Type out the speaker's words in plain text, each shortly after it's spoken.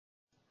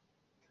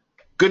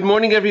Good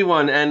morning,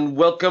 everyone, and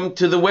welcome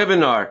to the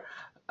webinar.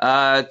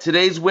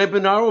 Today's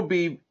webinar will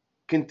be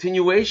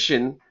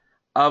continuation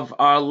of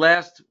our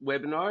last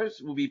webinars.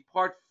 It will be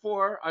part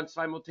 4 on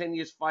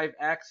simultaneous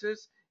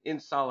 5-axis in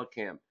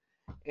SolidCAM.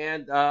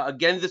 And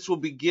again, this will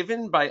be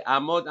given by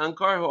Amod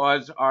Ankar,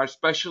 who is our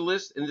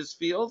specialist in this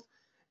field.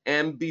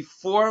 And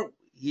before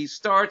he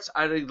starts,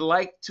 I'd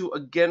like to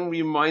again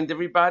remind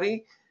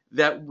everybody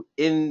that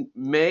in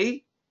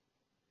May,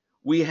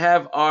 we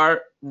have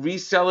our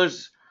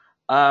Resellers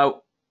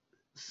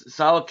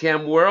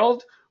SolidCAM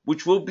World,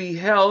 which will be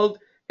held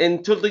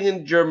in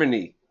Tuttlingen,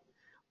 Germany.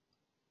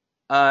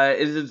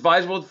 It is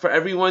advisable for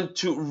everyone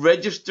to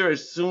register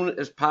as soon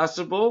as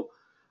possible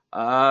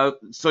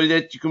so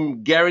that you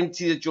can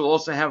guarantee that you'll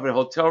also have a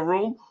hotel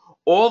room.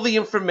 All the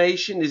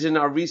information is in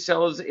our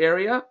resellers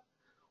area.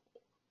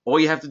 All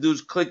you have to do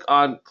is click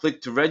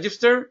to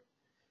register,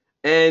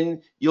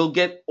 and you'll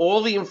get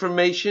all the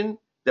information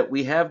that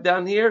we have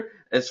down here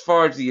as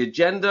far as the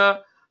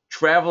agenda,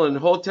 travel and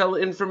hotel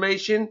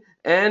information,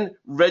 and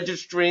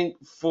registering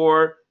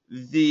for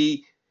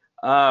the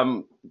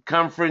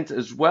conference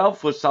as well,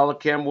 for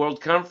SolidCAM World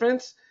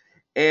Conference.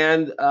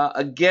 And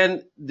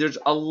again, there's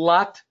a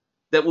lot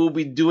that we'll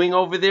be doing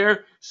over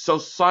there, so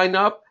sign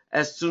up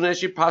as soon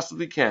as you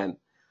possibly can.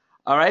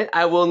 All right,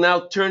 I will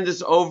now turn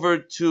this over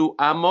to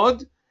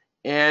Amod,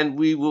 and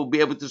we will be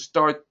able to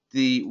start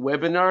the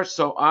webinar.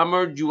 So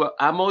Amod,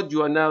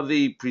 you are now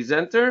the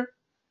presenter,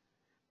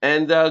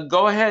 and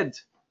go ahead.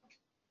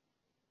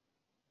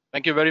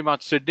 Thank you very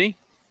much, Sydney.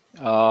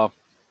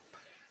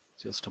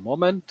 Just a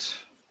moment.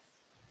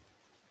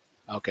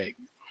 Okay.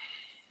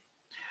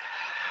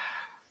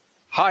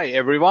 Hi,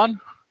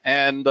 everyone.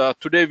 And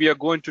today we are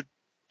going to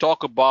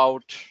talk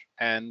about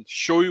and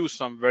show you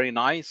some very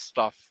nice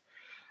stuff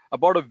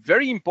about a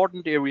very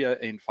important area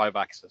in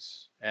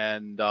 5-axis.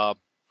 And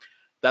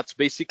that's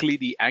basically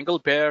the angle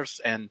pairs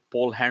and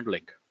pole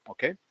handling.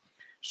 Okay.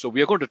 So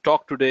we are going to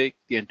talk today.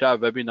 The entire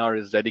webinar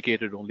is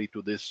dedicated only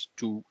to these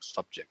two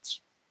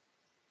subjects.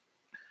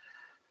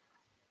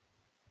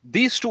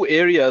 These two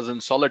areas in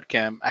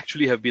SolidCAM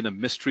actually have been a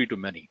mystery to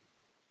many.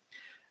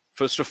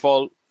 First of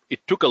all, it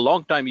took a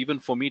long time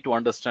even for me to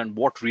understand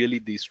what really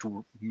these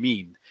two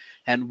mean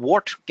and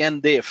what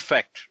can they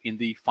affect in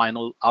the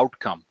final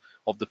outcome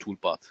of the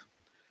toolpath,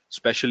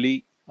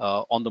 especially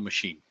on the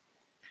machine.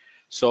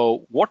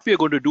 So what we are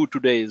going to do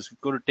today is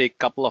we're going to take a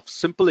couple of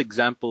simple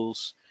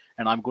examples,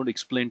 and I'm going to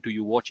explain to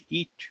you what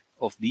each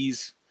of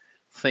these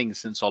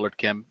things in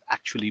SolidCAM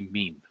actually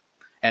mean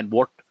and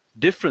what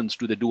difference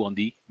do they do on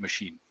the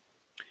machine.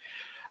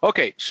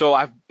 Okay, so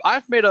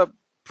I've made a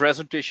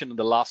presentation in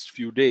the last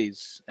few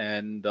days,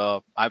 and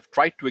I've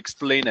tried to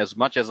explain as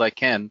much as I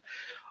can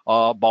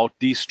about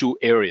these two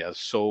areas.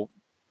 So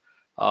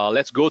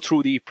let's go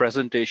through the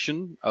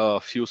presentation,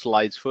 a few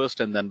slides first,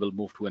 and then we'll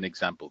move to an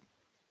example.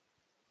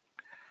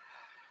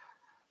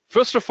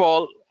 First of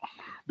all,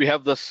 we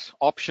have this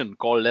option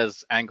called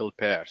as angle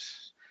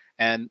pairs,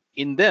 and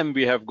in them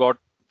we have got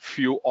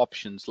few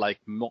options like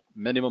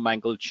minimum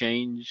angle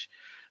change,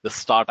 the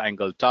start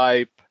angle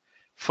type,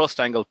 first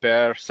angle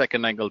pair,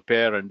 second angle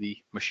pair, and the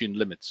machine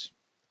limits.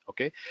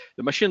 Okay,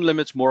 the machine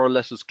limits more or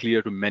less is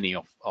clear to many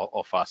of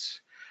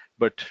us,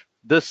 but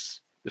the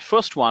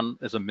first one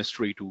is a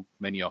mystery to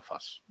many of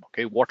us.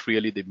 Okay, what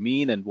really they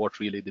mean and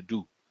what really they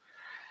do.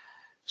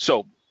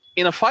 So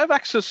in a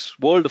 5-axis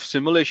world of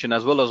simulation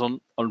as well as on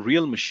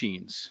real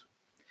machines,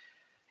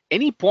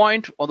 any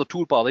point on the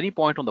toolpath, any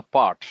point on the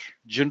part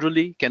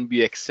generally can be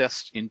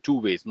accessed in two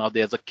ways. Now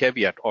there's a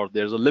caveat, or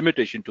there's a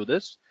limitation to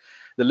this.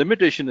 The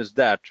limitation is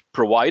that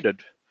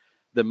provided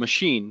the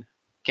machine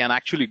can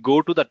actually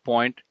go to that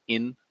point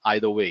in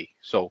either way.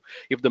 So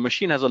if the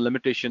machine has a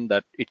limitation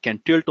that it can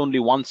tilt only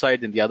one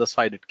side and the other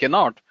side it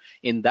cannot,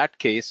 in that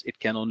case it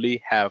can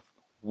only have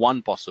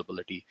one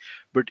possibility.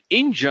 But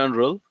in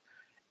general,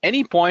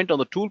 any point on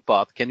the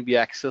toolpath can be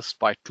accessed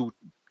by two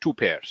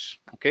pairs.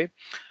 Okay,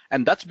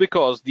 and that's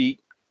because the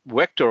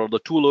vector or the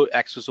tool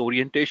axis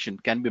orientation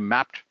can be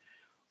mapped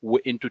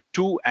into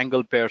two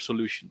angle pair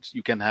solutions.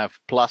 You can have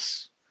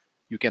plus,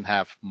 you can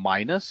have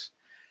minus,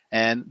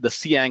 and the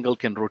C angle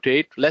can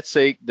rotate. Let's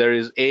say there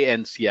is A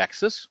and C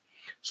axis.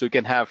 So you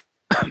can have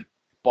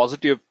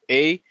positive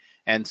A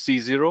and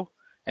C0,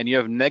 and you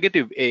have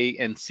negative A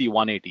and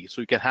C180.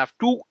 So you can have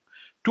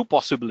two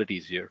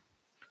possibilities here.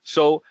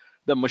 So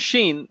the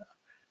machine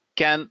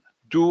can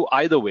do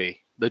either way.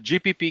 The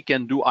GPP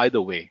can do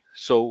either way.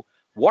 So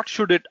what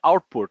should it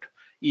output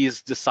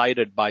is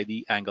decided by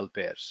the angle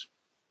pairs.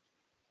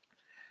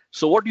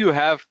 So what do you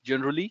have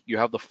generally? You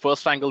have the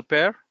first angle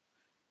pair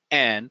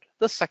and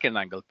the second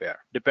angle pair,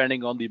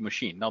 depending on the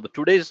machine. Now,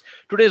 today's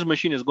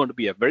machine is going to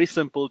be a very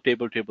simple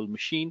table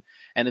machine,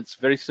 and it's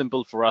very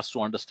simple for us to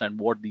understand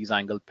what these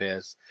angle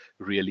pairs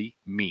really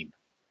mean.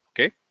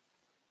 Okay.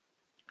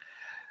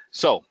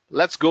 So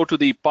let's go to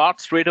the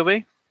part straight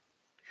away.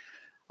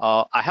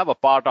 I have a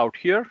part out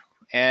here,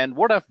 and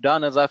what I've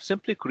done is I've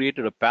simply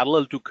created a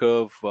parallel to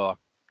curve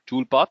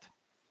toolpath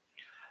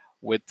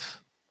with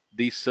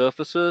these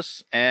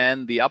surfaces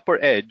and the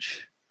upper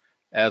edge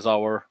as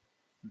our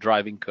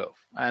driving curve.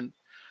 And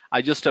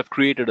I just have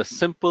created a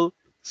simple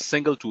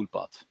single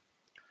toolpath.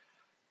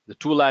 The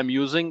tool I'm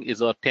using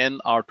is a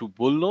 10R2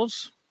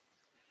 bullnose.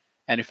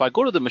 And if I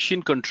go to the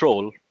machine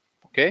control,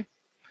 okay,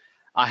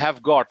 I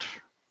have got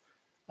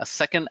a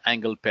second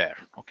angle pair.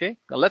 Okay,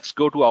 now let's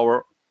go to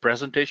our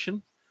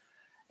presentation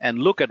and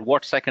look at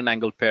what second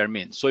angle pair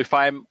means. So if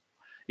I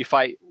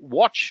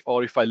watch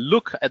or if I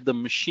look at the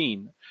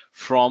machine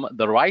from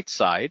the right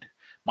side,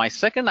 my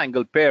second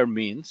angle pair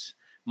means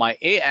my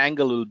A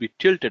angle will be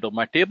tilted, or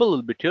my table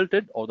will be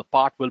tilted, or the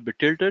part will be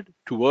tilted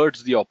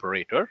towards the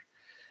operator.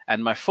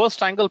 And my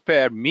first angle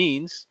pair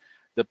means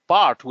the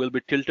part will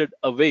be tilted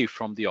away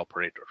from the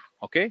operator.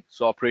 Okay,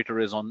 so operator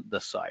is on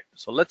this side.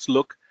 So let's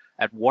look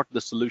at what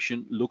the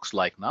solution looks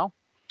like now.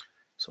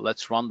 So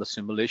let's run the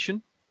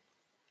simulation.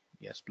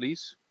 Yes,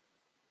 please.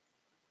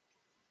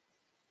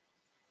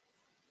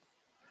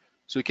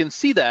 So you can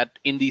see that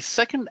in the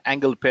second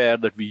angle pair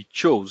that we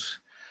chose,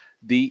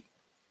 the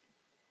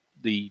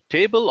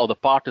table or the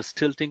part is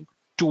tilting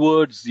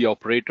towards the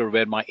operator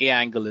where my A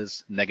angle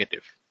is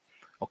negative.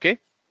 Okay.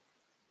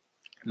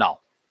 Now,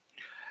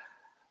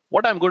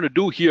 what I'm going to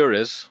do here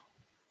is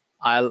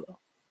I'll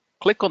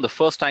click on the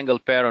first angle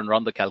pair and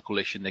run the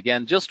calculation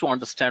again, just to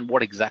understand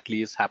what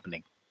exactly is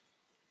happening.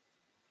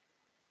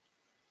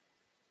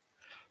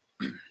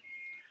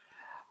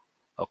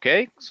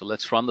 Okay, so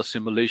let's run the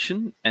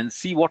simulation and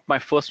see what my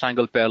first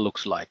angle pair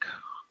looks like.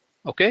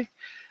 Okay,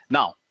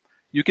 now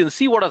you can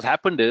see what has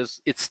happened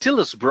is it still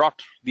has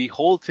brought the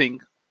whole thing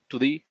to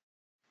the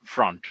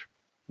front.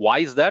 Why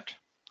is that?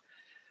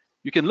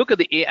 You can look at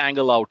the A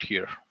angle out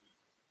here.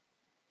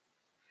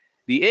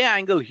 The A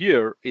angle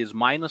here is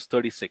minus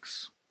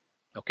 36.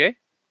 Okay,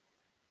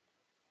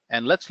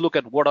 and let's look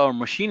at what our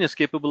machine is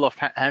capable of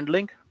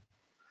handling.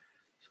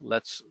 So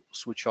let's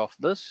switch off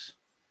this.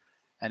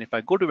 And if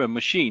I go to my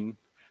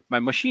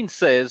machine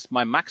says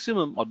my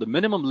maximum or the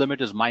minimum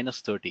limit is minus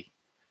 30.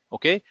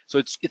 Okay, so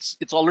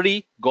it's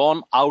already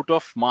gone out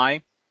of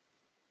my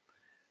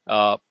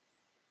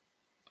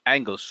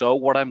angle. So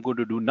what I'm going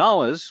to do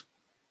now is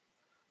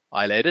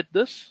I'll edit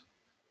this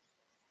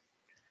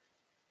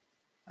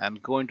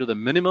and go into the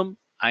minimum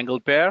angle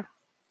pair,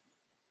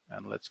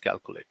 and let's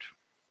calculate.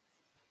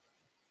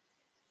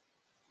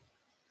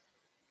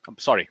 I'm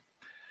sorry,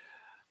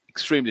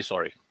 extremely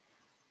sorry.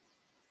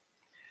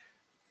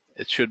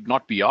 It should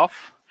not be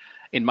off.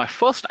 In my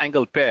first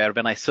angle pair,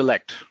 when I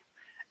select,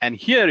 and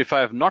here if I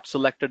have not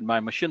selected my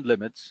machine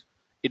limits,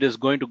 it is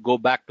going to go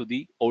back to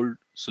the old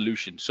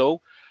solution.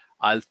 So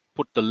I'll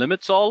put the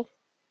limits all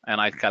and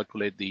I'll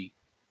calculate the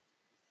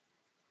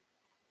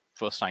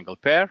first angle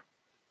pair.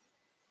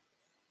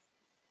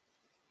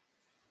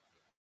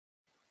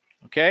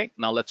 Okay,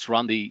 now let's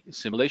run the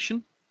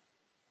simulation.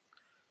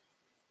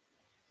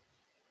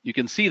 You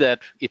can see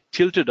that it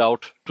tilted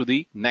out to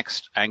the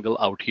next angle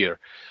out here,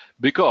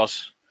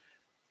 because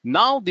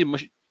now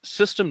the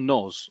system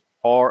knows,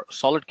 or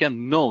SolidCAM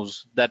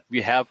knows, that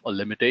we have a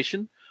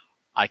limitation.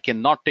 I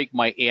cannot take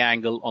my A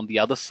angle on the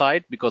other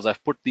side because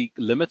I've put the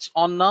limits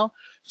on now.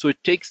 So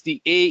it takes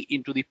the A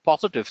into the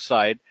positive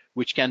side,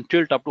 which can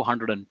tilt up to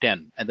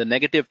 110, and the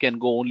negative can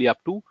go only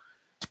up to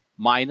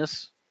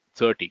minus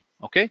 30.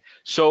 Okay,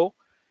 so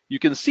you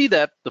can see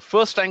that the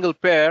first angle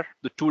pair,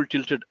 the tool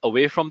tilted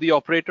away from the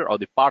operator, or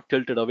the part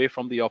tilted away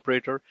from the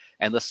operator,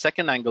 and the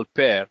second angle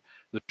pair,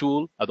 the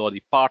tool or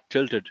the part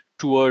tilted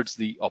towards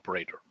the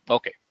operator.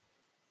 Okay,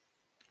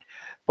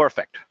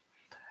 perfect.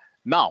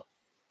 Now,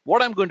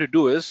 what I'm going to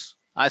do is,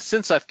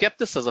 since I've kept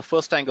this as a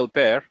first angle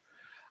pair,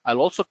 I'll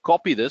also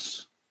copy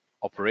this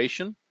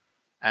operation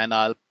and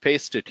I'll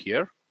paste it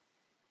here.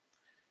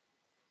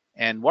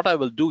 And what I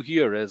will do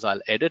here is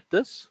I'll edit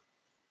this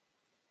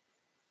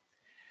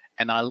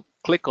and I'll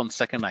click on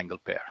second angle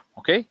pair.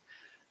 Okay,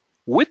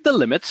 with the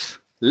limits,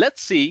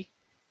 let's see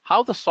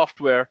how the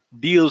software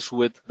deals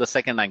with the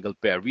second angle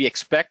pair. We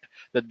expect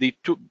that the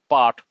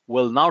part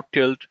will now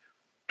tilt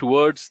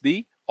towards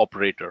the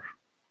operator.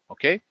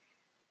 Okay,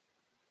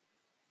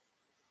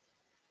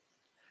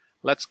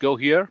 let's go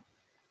here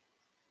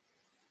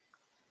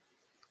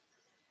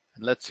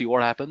and let's see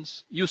what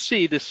happens. You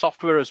see, this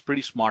software is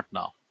pretty smart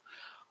now.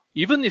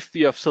 Even if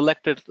you have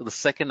selected the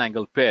second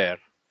angle pair,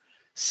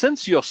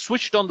 since you have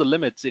switched on the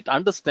limits, it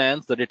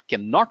understands that it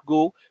cannot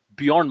go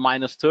beyond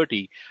minus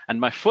 30. And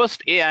my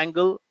first A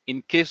angle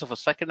in case of a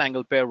second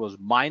angle pair was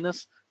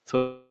minus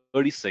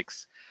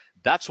 36.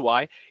 That's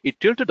why it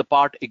tilted the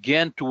part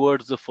again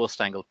towards the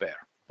first angle pair.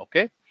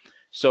 Okay,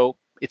 so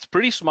it's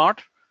pretty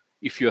smart.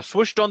 If you have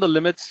switched on the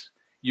limits,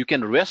 you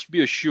can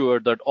be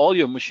assured that all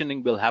your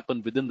machining will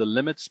happen within the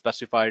limits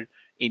specified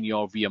in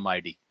your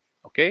VMID,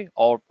 okay,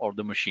 or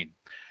the machine.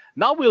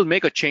 Now we'll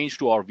make a change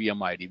to our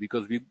VMID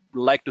because we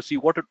like to see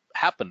what would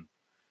happen.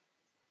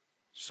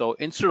 So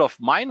instead of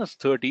minus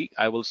 30,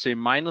 I will say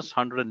minus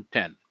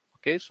 110.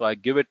 Okay, so I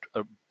give it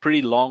a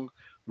pretty long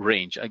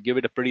range. I give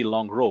it a pretty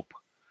long rope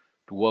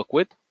to work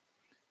with.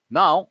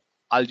 Now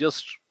I'll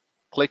just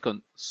click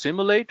on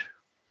simulate.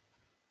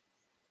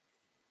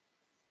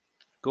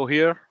 Go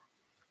here.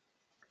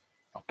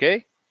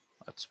 Okay,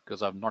 That's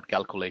because I've not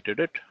calculated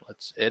it.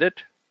 Let's edit.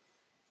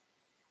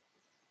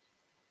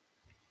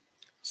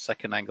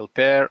 Second angle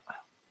pair.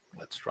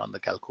 Let's run the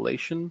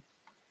calculation.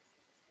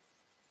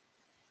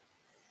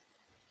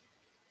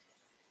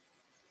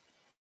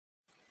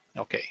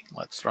 Okay,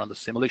 let's run the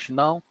simulation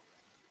now.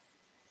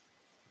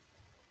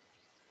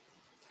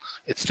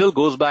 It still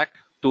goes back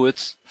to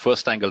its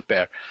first angle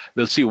pair.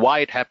 We'll see why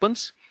it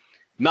happens.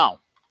 Now,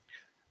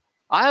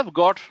 I have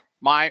got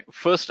my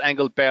first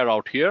angle pair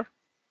out here,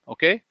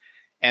 okay?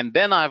 And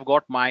then I've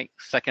got my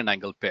second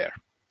angle pair.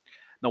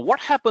 Now, what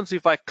happens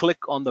if I click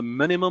on the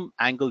minimum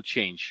angle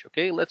change?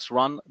 Okay, let's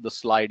run the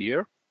slide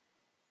here.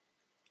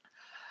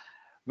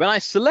 When I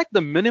select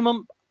the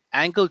minimum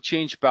angle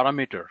change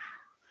parameter,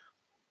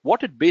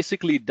 what it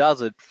basically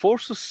does, it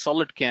forces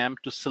SolidCAM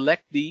to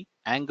select the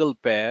angle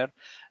pair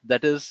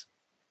that is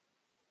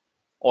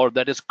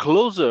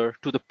closer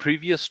to the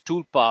previous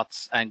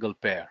toolpath's angle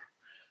pair,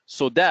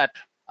 so that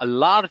a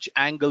large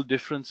angle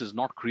difference is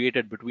not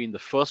created between the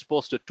first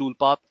posted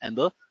toolpath and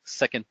the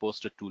second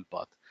posted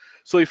toolpath.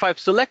 So if I've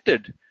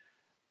selected,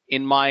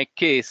 in my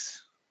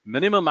case,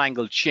 minimum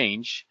angle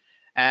change,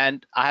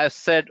 and I have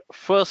said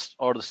first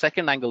or the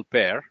second angle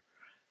pair,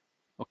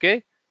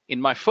 okay, in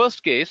my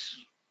first case,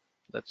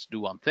 let's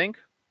do one thing.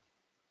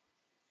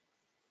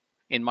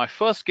 In my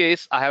first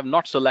case, I have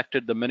not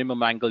selected the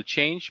minimum angle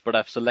change, but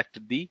I've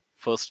selected the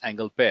first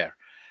angle pair.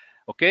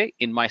 Okay,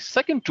 in my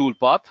second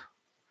toolpath,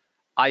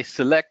 I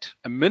select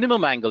a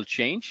minimum angle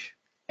change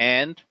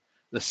and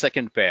the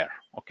second pair.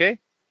 Okay,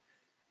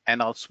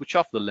 and I'll switch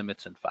off the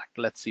limits. In fact,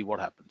 let's see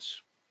what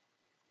happens.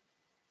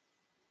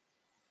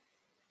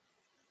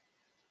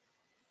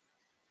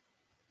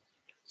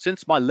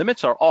 Since my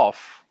limits are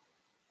off,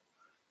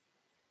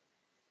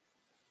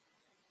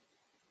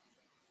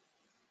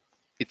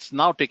 it's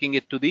now taking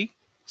it to the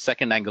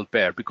second angle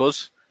pair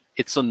because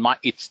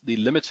the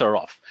limits are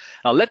off.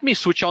 Now let me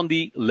switch on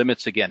the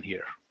limits again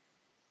here.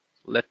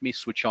 Let me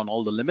switch on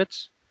all the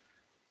limits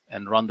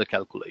and run the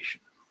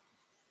calculation.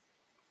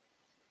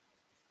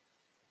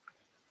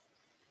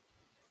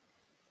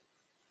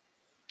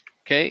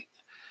 Okay,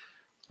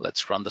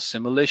 let's run the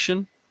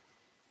simulation.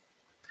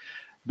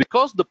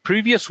 Because the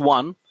previous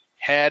one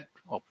had,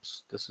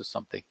 oops, this is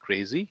something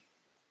crazy.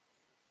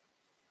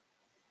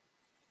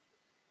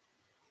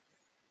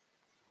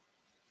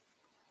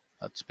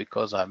 That's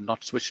because I've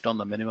not switched on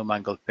the minimum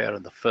angle pair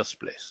in the first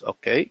place.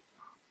 Okay.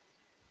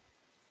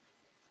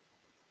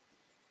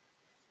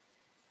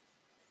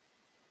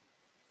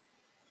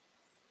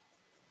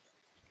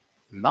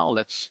 Now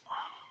let's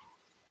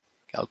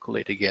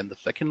calculate again the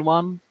second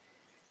one.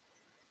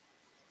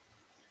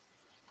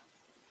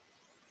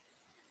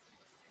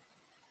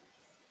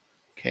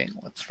 Okay,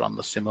 let's run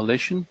the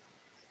simulation.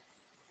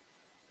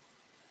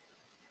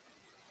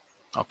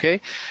 Okay,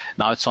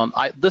 now it's on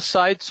this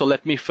side, so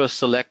let me first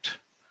select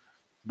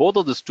both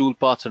of these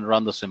toolpaths and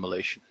run the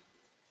simulation.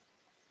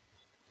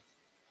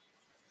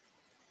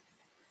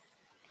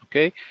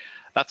 Okay,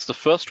 that's the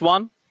first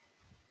one,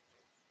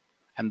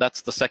 and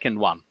that's the second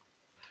one.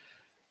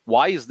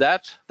 Why is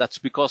that? That's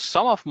because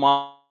some of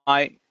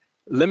my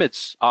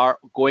limits are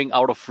going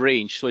out of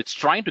range, so it's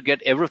trying to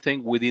get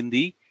everything within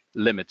the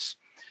limits.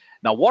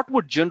 Now, what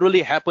would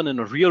generally happen in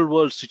a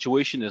real-world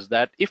situation is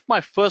that if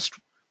my first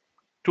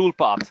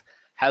toolpath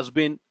has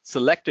been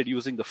selected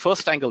using the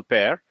first angle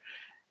pair,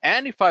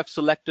 and if I've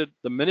selected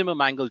the minimum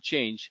angle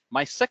change,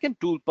 my second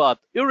toolpath,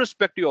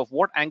 irrespective of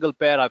what angle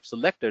pair I've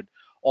selected,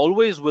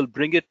 always will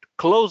bring it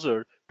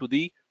closer to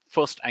the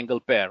first angle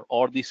pair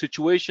or the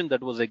situation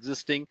that was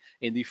existing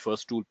in the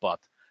first toolpath.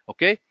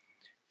 Okay,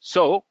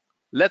 so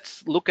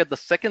let's look at the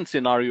second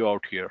scenario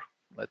out here.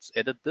 Let's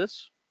edit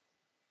this.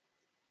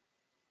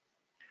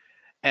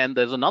 And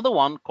there's another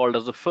one called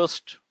as the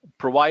first,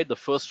 provide the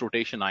first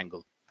rotation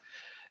angle.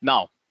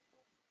 Now,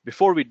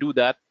 before we do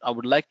that, I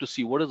would like to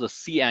see what is the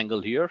C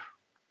angle here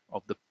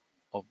of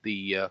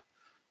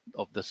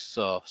this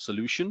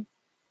solution.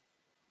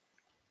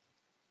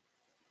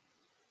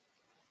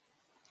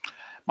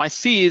 My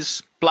C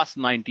is plus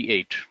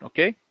 98.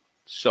 Okay,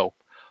 so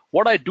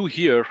what I do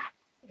here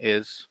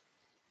is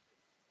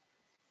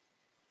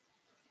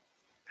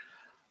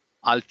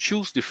I'll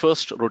choose the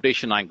first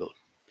rotation angle.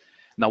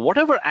 Now,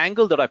 whatever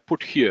angle that I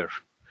put here,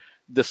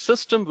 the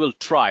system will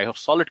try, or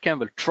SolidCAM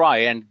will try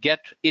and get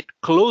it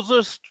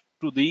closest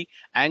to the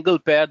angle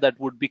pair that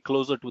would be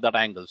closer to that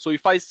angle. So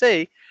if I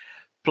say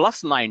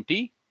plus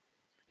 90,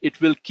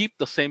 it will keep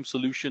the same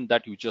solution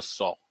that you just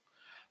saw.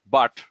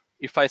 But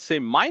if I say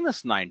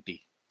minus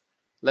 90,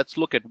 let's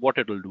look at what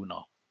it will do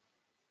now.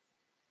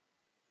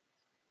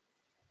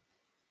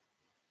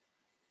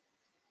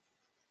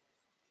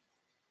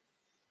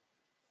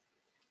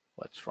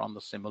 Let's run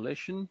the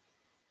simulation.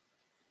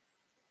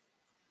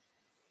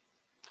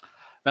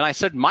 When I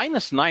said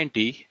minus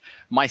 90,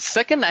 my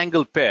second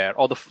angle pair,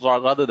 or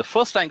rather the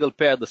first angle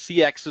pair, the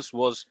C-axis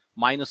was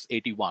minus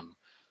 81.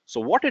 So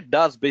what it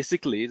does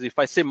basically is if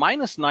I say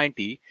minus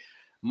 90,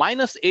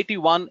 minus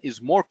 81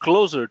 is more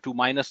closer to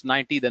minus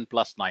 90 than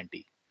plus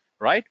 90,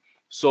 right?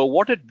 So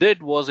what it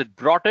did was it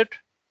brought it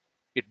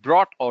it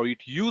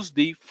used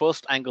the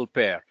first angle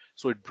pair.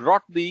 So it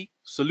brought the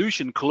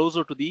solution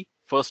closer to the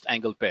first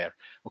angle pair.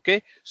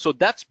 Okay, so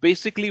that's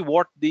basically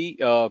what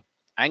the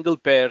angle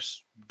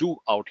pairs do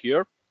out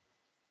here.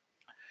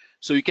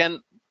 So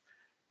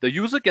the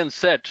user can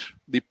set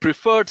the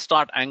preferred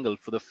start angle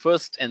for the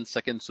first and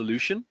second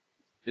solution.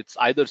 It's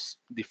either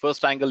the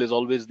first angle is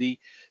always the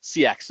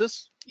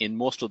C-axis in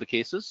most of the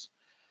cases.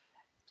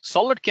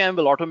 SolidCAM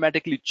will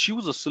automatically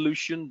choose a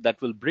solution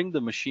that will bring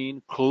the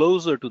machine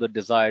closer to the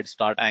desired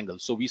start angle.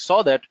 So we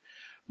saw that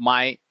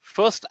my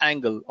first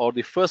angle, or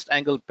the first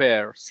angle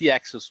pair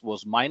C-axis,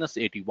 was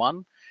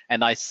 -81,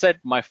 and I set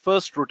my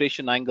first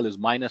rotation angle is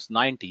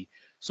 -90.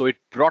 So it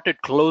brought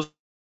it closer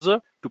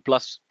to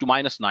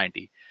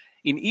 -90.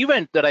 In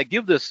event that I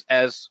give this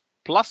as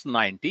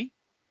 +90,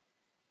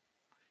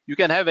 you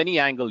can have any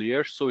angle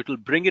here, so it will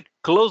bring it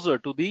closer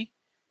to the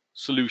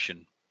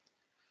solution.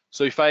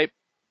 So if I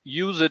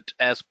use it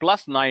as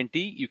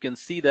 +90, you can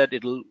see that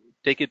it'll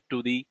take it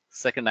to the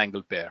second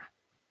angle pair.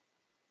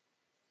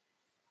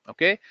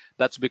 Okay,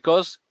 that's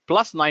because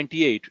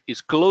 +98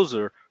 is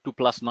closer to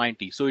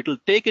 +90. So it'll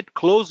take it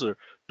closer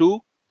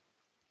to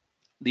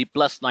the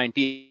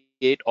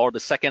 +98 or the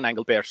second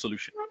angle pair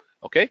solution.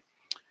 Okay,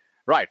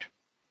 right.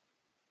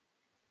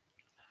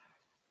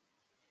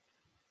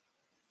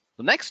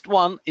 The next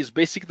one is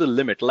basically the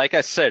limit. Like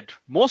I said,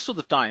 most of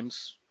the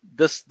times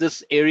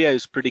this area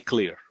is pretty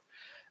clear,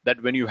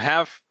 that when you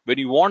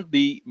want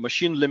the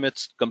machine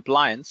limits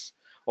compliance,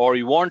 or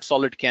you want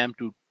SolidCAM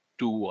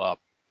to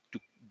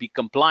be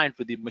compliant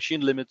with the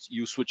machine limits,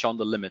 you switch on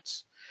the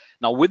limits.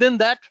 Now within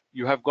that,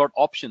 you have got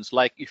options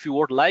like, if you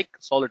would like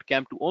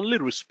SolidCAM to only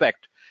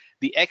respect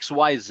the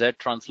XYZ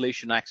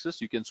translation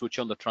axis, you can switch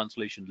on the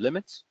translation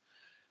limits.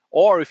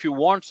 Or if you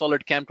want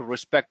SolidCAM to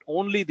respect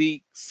only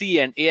the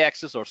C and A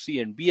axis or C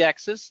and B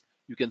axis,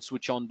 you can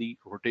switch on the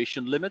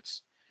rotation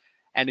limits.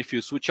 And if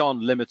you switch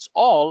on limits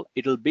all,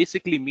 it'll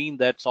basically mean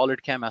that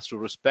SolidCAM has to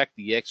respect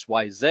the X,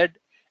 Y, Z,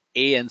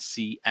 A, and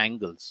C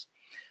angles.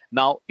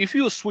 Now, if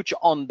you switch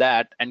on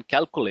that and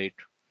calculate,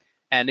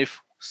 and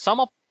if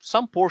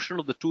some portion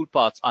of the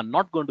toolpaths are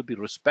not going to be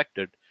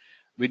respected,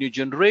 when you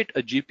generate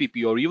a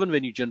GPP, or even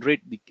when you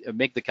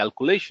make the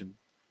calculation,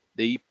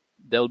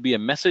 there'll be a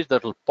message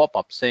that will pop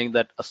up saying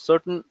that a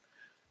certain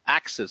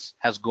axis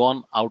has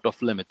gone out of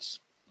limits.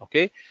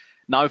 Okay.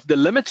 Now, if the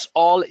limits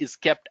all is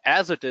kept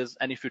as it is,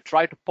 and if you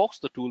try to pause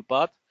the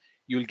toolpath,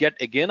 you'll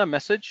get again a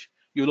message.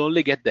 You'll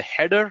only get the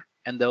header,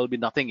 and there will be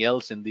nothing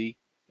else in the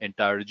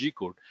entire G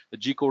code. The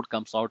G code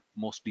comes out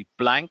mostly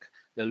blank.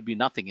 There will be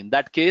nothing. In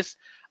that case,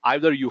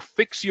 either you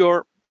fix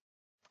your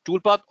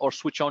toolpath or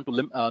switch on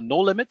to no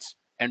limits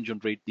and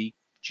generate the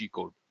G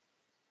code.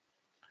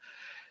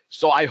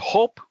 So I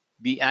hope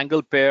the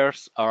angle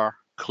pairs are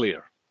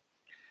clear.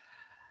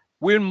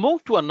 We'll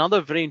move to another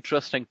very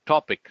interesting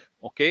topic,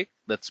 okay,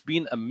 that's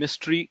been a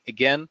mystery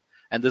again,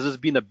 and this has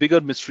been a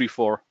bigger mystery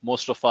for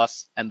most of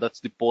us, and that's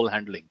the pole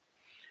handling.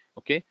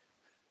 Okay,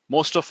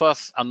 most of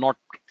us are not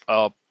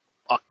are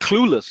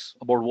clueless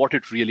about what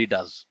it really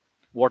does.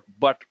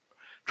 But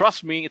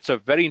trust me, it's a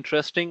very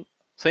interesting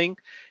thing,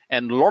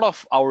 and a lot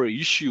of our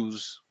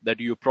issues that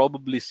you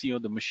probably see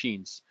on the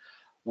machines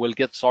will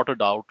get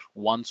sorted out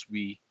once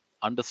we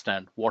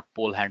understand what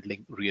pole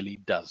handling really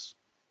does.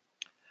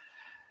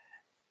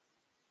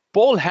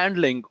 Pole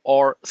handling,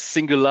 or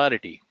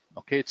singularity,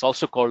 okay, it's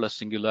also called a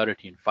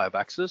singularity in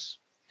 5-axis.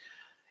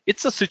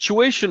 It's a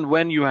situation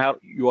when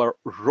your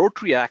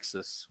rotary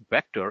axis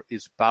vector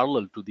is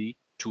parallel to the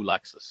tool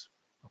axis.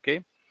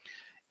 Okay,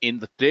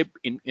 in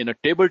a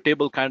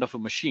table kind of a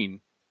machine,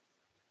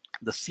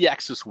 the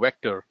C-axis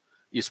vector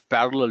is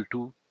parallel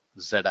to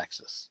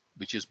Z-axis,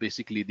 which is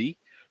basically the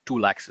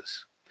tool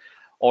axis.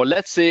 Or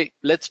let's take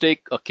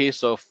a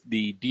case of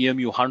the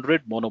DMU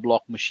 100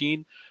 monoblock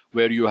machine,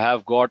 where you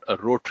have got a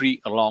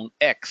rotary along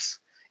X.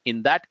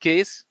 In that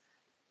case,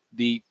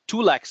 the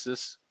tool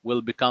axis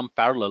will become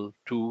parallel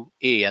to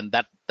A, and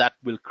that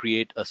will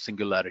create a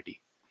singularity.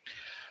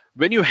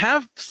 When you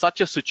have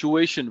such a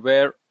situation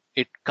where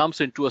it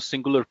comes into a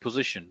singular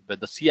position, where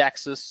the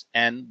C-axis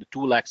and the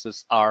tool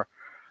axis are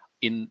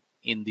in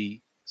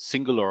the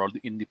singular, or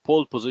in the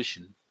pole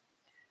position,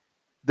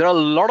 there are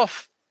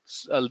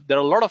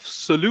a lot of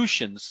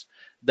solutions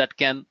that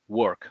can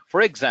work.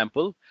 For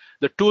example,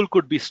 the tool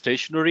could be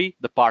stationary,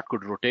 the part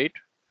could rotate,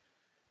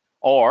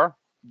 or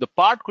the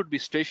part could be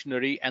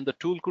stationary and the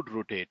tool could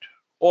rotate,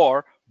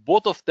 or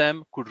both of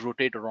them could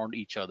rotate around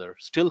each other,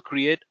 still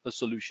create a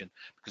solution,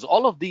 because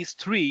all of these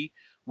three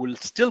will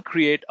still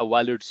create a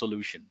valid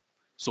solution.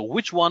 So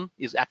which one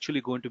is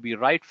actually going to be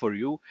right for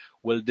you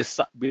will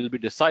be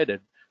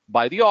decided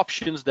by the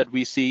options that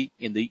we see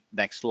in the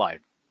next slide.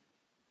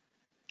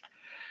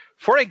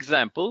 For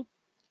example,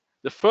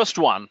 the first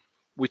one,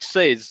 which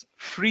says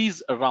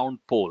freeze around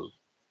pole.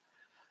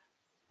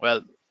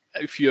 Well,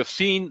 if you have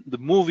seen the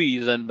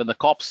movies, and when the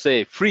cops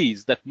say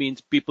freeze, that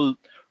means people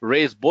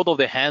raise both of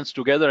their hands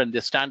together and they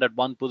stand at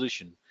one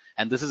position.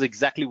 And this is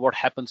exactly what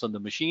happens on the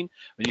machine.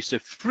 When you say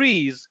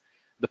freeze,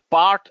 the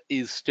part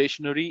is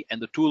stationary and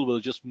the tool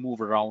will just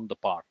move around the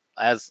part.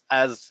 As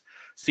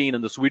seen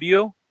in this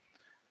video,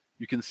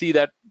 you can see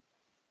that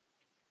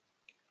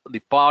the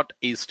part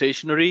is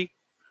stationary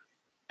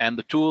and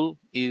the tool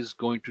is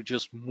going to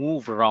just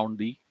move around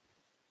the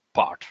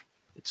part.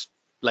 It's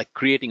like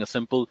creating a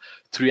simple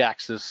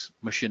 3-axis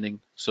machining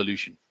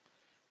solution.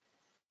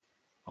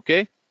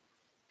 Okay.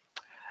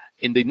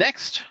 In the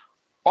next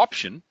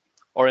option,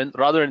 or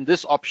rather in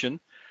this option,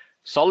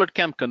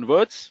 SolidCAM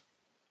converts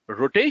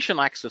rotation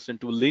axis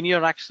into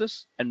linear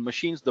axis and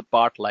machines the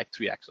part like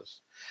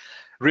 3-axis.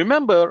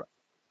 Remember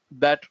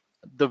that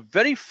the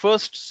very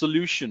first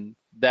solution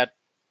that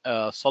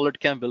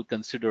SolidCAM will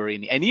consider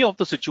in any of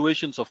the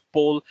situations of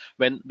pole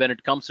when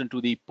it comes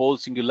into the pole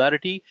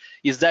singularity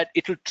is that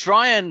it will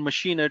try and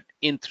machine it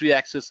in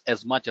 3-axis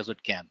as much as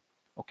it can.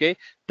 Okay,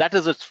 that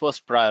is its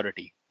first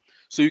priority.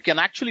 So you can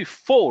actually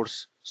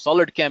force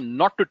SolidCAM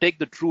not to take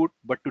that route,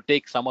 but to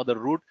take some other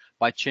route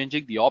by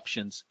changing the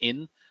options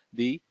in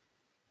the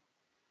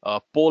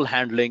pole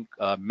handling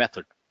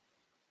method.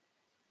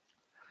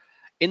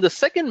 In the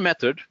second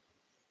method,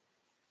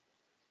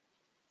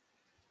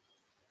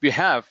 we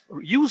have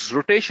use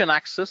rotation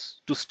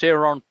axis to stay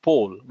around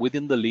pole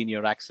within the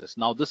linear axis.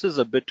 Now this is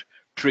a bit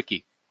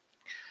tricky.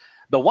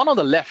 The one on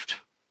the left,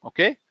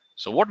 okay,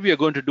 so what we are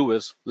going to do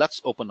is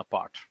let's open a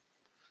part.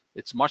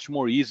 It's much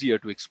more easier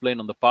to explain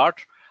on the part.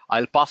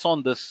 I'll pass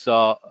on this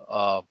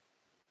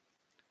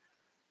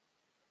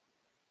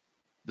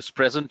this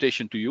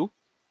presentation to you.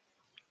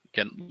 You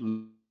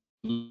can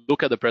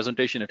look at the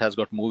presentation, it has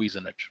got movies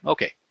in it.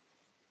 Okay,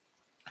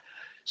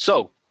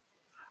 so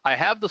I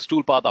have this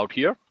tool path out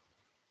here.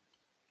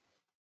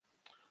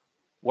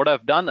 What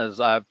I've done is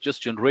I've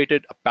just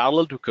generated a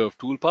parallel to curve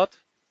toolpath.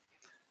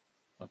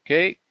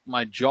 Okay,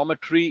 my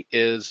geometry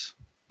is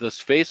this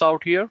face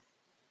out here,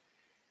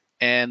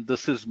 and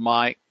this is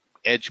my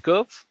edge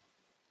curve.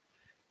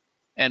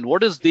 And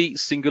what is the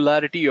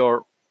singularity,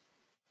 or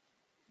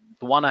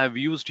the one I have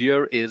used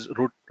here is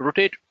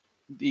rotate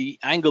the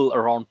angle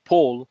around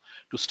pole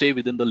to stay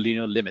within the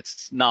linear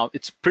limits. Now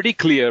it's pretty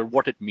clear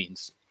what it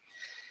means.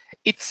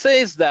 It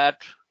says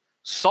that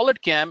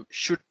SolidCAM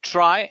should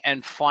try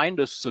and find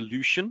a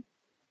solution.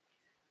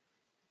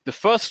 The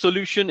first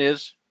solution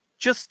is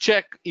just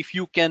check if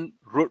you can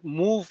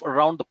move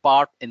around the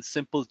part in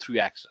simple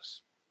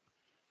 3-axis.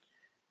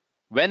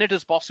 When it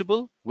is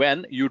possible,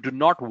 when you do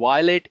not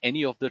violate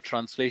any of the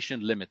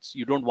translation limits.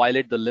 You don't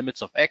violate the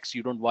limits of X,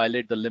 you don't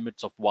violate the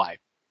limits of Y.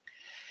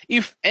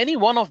 If any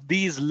one of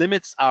these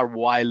limits are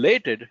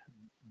violated,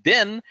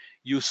 then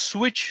you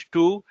switch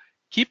to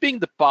keeping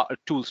the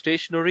tool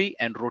stationary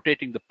and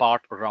rotating the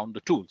part around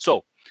the tool.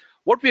 So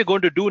what we are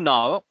going to do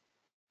now,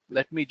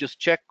 let me just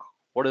check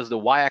what is the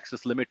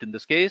Y-axis limit in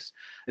this case.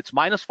 It's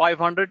minus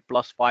 500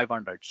 plus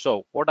 500.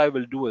 So what I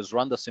will do is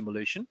run the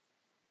simulation.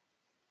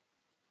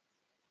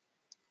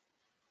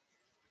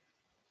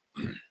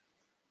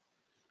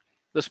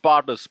 This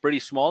part is pretty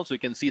small, so you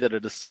can see that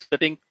it is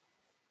sitting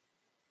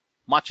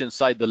much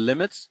inside the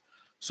limits.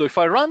 So if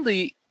I run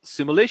the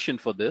simulation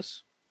for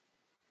this,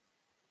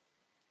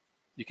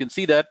 you can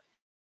see that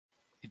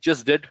it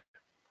just did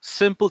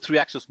simple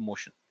 3-axis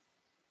motion.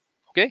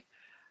 Okay,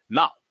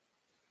 now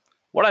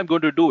what I'm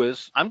going to do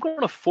is I'm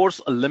going to force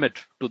a limit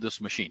to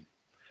this machine.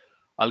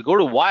 I'll go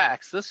to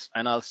Y-axis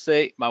and I'll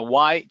say my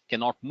Y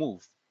cannot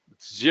move.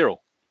 It's 0.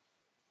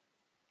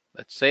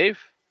 Let's save.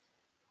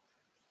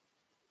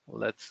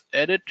 Let's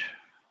edit.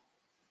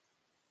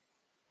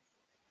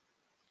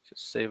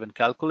 Just save and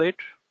calculate.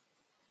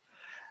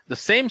 The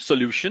same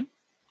solution,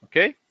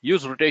 okay,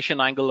 use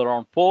rotation angle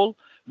around pole,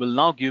 will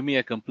now give me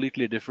a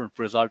completely different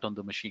result on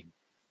the machine.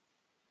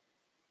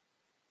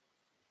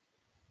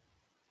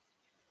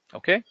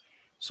 Okay,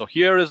 so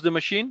here is the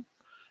machine,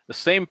 the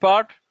same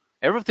part,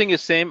 everything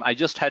is same. I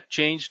just had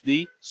changed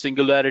the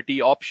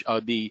singularity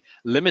option, the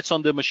limits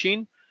on the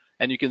machine,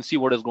 and you can see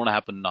what is going to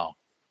happen now.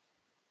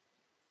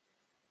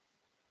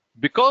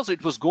 Because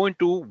it was going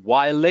to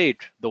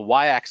violate the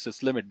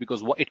Y-axis limit,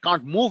 because it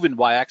can't move in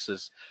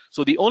Y-axis,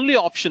 so the only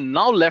option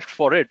now left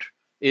for it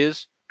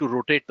is to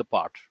rotate the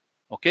part.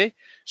 Okay,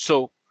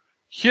 so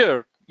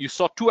here you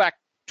saw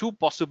two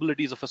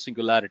possibilities of a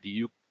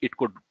singularity. It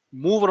could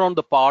move around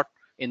the part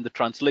in the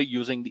translate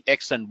using the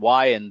X and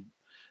Y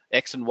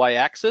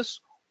axis,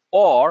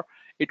 or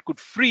it could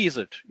freeze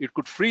it. It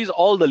could freeze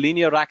all the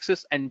linear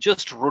axis and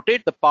just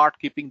rotate the part,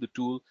 keeping the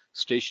tool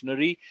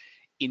stationary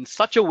in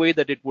such a way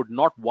that it would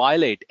not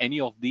violate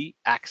any of the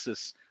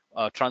axis,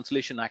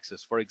 translation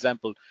axis. For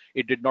example,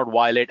 it did not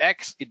violate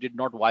X, it did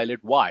not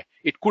violate Y.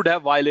 It could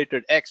have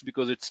violated X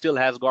because it still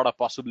has got a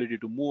possibility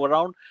to move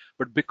around,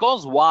 but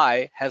because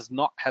Y has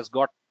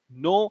got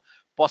no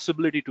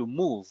possibility to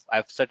move,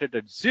 I've set it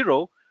at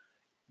 0.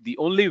 The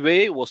only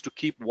way was to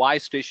keep Y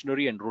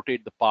stationary and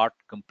rotate the part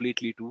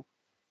completely to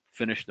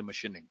finish the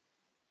machining.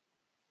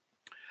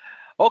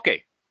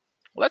 Okay,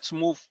 let's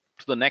move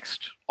to the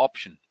next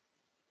option.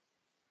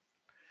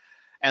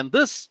 And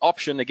this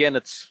option, again,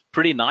 it's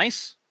pretty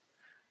nice.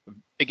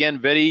 Again,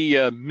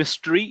 very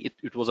mystery.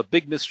 It was a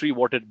big mystery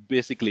what it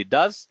basically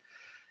does.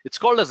 It's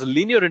called as a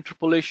linear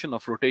interpolation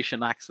of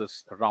rotation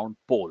axis around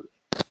pole.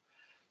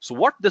 So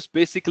what this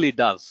basically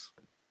does,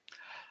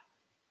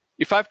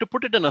 if I have to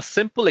put it in a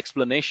simple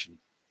explanation,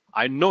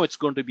 I know it's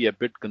going to be a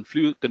bit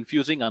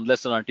confusing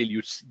unless and until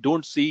you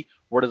don't see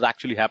what is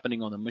actually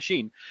happening on the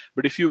machine.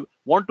 But if you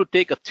want to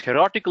take a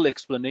theoretical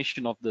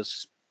explanation of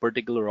this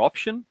particular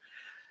option,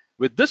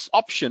 with this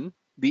option,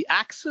 the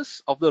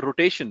axis of the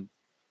rotation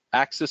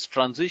axis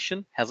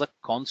transition has a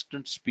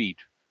constant speed,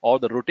 or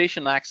the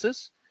rotation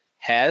axis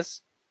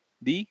has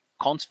the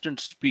constant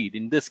speed.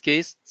 In this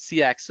case,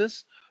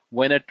 C-axis,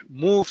 when it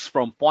moves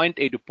from point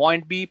A to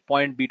point B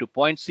to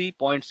point C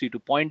to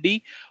point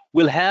D,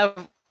 will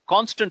have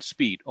constant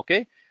speed,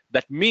 okay?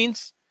 That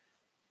means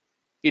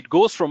it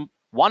goes from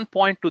one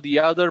point to the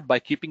other by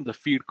keeping the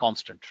feed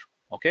constant,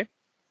 okay?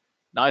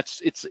 Now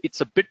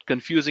it's a bit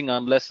confusing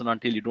unless and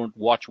until you don't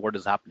watch what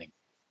is happening.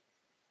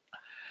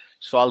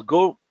 So I'll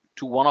go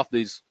to one of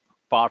these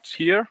parts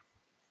here.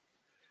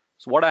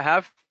 So what I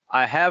have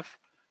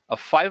a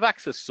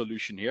 5-axis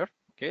solution here.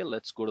 Okay,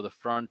 let's go to the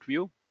front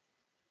view.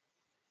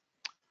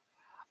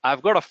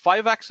 I've got a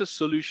 5-axis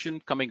solution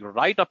coming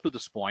right up to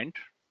this point.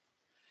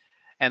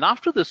 And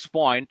after this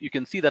point, you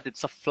can see that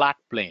it's a flat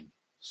plane.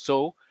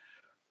 So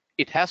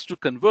it has to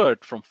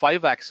convert from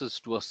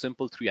 5-axis to a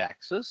simple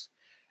 3-axis.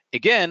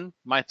 Again,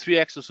 my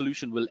 3-axis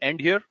solution will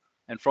end here.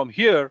 And from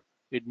here,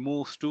 it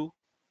moves to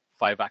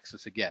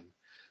 5-axis again.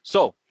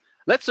 So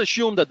let's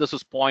assume that this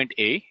is point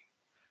A.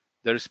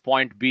 There is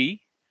point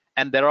B,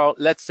 and there are,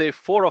 let's say,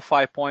 4 or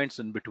 5 points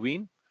in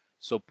between.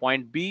 So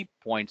point B,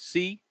 point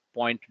C,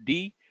 point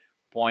D,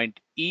 point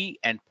E,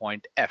 and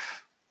point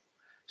F.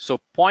 So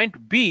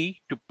point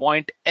B to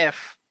point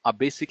F are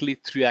basically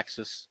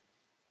 3-axis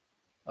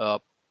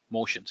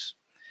motions.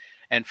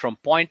 And from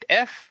point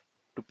F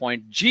to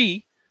point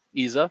G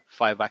is a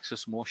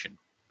 5-axis motion.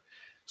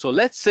 So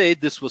let's say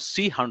this was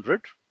C100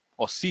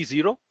 or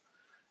C0.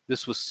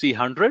 This was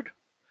C100.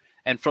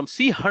 And from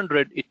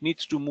C100, it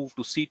needs to move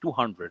to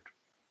C200.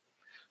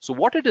 So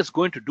what it is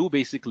going to do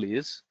basically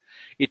is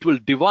it will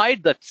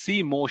divide that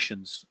C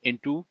motions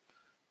into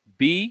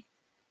B,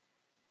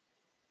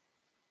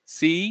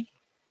 C,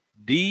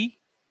 D,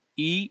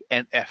 E,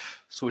 and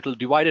F. So it will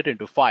divide it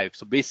into 5.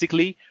 So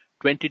basically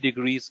 20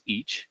 degrees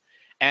each.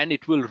 And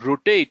it will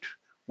rotate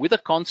with a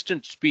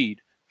constant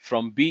speed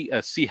from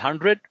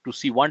C100 to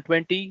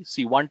C120,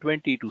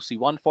 C120 to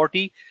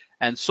C140,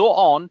 and so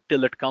on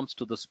till it comes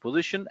to this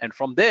position. And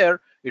from there,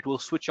 it will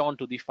switch on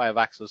to the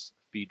 5-axis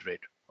feed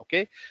rate.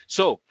 Okay,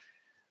 so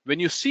when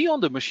you see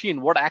on the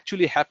machine what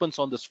actually happens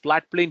on this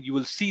flat plane, you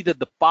will see that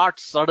the part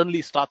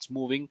suddenly starts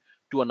moving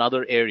to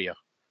another area.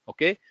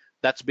 Okay,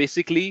 that's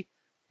basically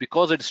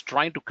because it's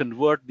trying to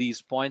convert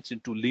these points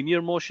into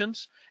linear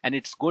motions, and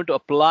it's going to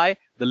apply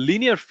the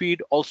linear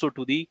feed also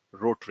to the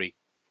rotary.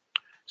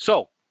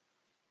 So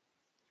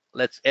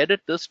let's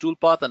edit this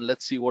toolpath and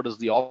let's see what is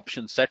the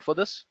option set for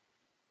this.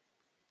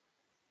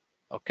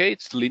 Okay,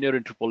 it's linear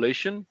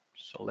interpolation.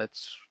 So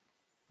let's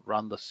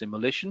run the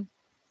simulation.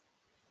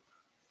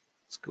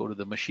 Let's go to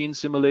the machine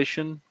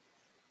simulation.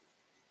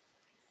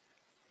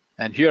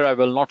 And here I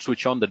will not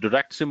switch on the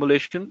direct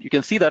simulation. You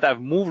can see that I've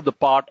moved the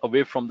part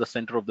away from the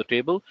center of the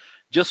table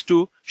just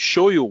to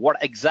show you what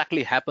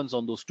exactly happens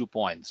on those 2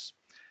 points.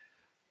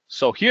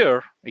 So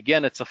here,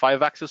 again, it's a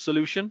 5-axis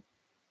solution.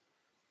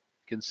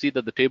 You can see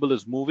that the table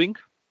is moving.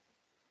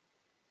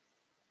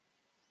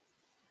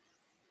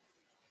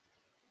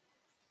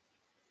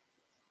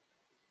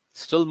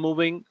 Still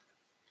moving.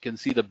 You can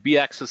see the B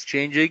axis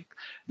changing.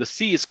 The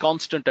C is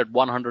constant at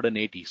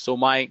 180. So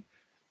my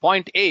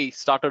point A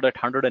started at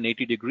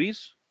 180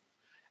 degrees,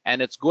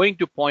 and it's going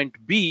to point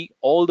B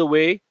all the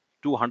way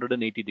to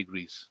 180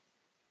 degrees.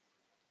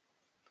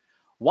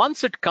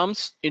 Once it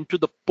comes into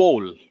the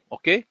pole,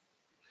 okay?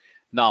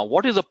 Now,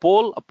 what is a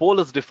pole? A pole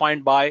is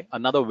defined by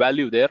another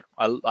value there.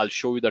 I'll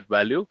show you that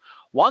value.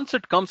 Once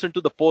it comes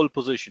into the pole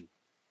position,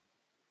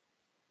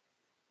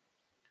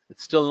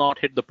 it's still not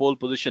hit the pole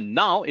position.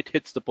 Now it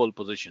hits the pole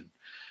position.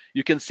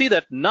 You can see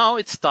that now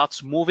it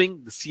starts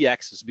moving the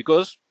C-axis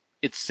because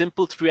it's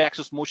simple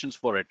 3-axis motions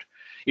for it.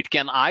 It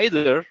can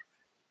either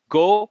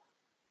go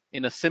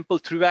in a simple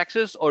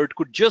 3-axis, or it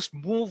could just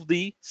move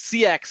the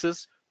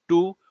C-axis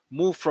to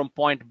move from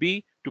point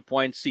B to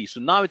point C. So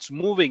now it's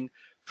moving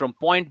from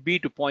point B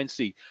to point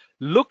C.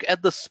 Look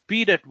at the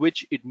speed at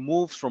which it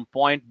moves from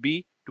point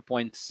B to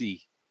point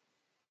C.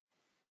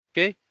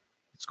 Okay,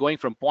 it's going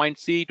from point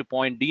C to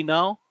point D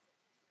now.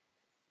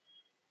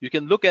 You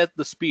can look at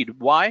the speed.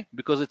 Why?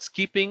 Because it's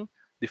keeping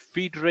the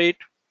feed rate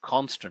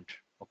constant.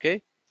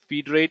 Okay,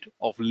 feed rate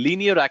of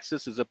linear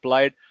axis is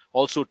applied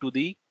also to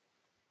the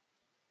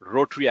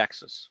rotary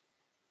axis.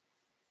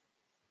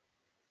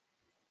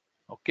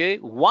 Okay,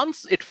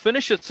 once it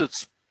finishes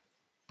its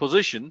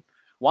position,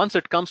 once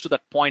it comes to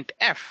that point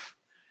F,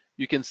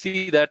 you can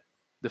see that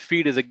the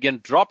feed is again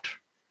dropped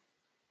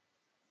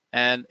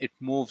and it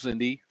moves in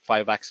the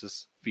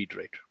 5-axis feed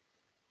rate.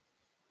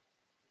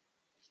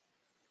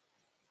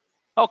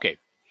 Okay,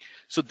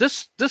 so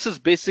this is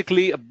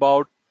basically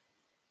about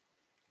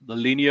the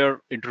linear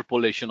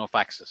interpolation of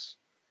axis.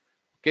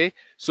 Okay,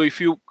 so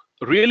if you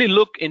really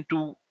look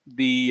into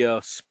the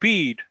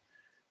speed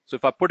So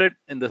if I put it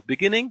in the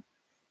beginning,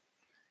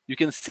 you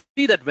can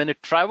see that when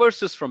it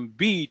traverses from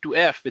B to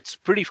F, it's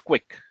pretty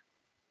quick.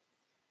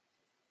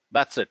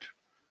 That's it.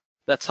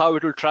 That's how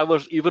it will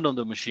traverse even on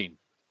the machine.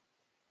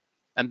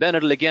 And then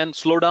it'll again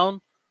slow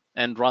down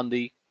and run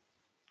the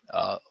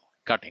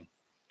cutting.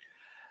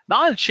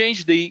 Now I'll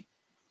change the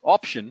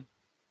option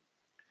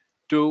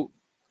to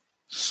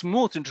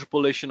smooth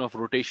interpolation of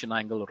rotation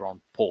angle around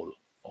pole.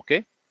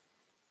 Okay.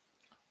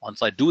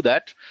 Once I do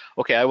that,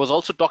 okay, I was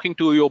also talking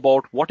to you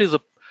about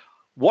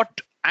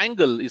what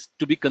angle is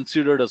to be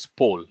considered as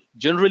pole.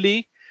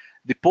 Generally,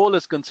 the pole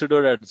is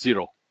considered at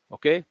 0.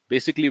 Okay,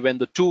 basically when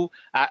the two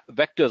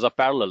vectors are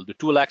parallel, the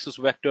tool axis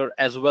vector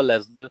as well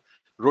as the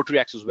rotary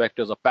axis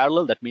vectors are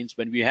parallel. That means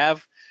when we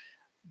have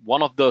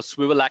one of the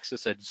swivel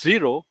axis at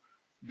 0,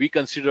 we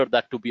consider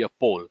that to be a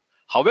pole.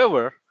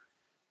 However,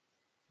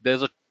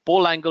 there's a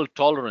pole angle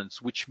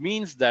tolerance, which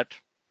means that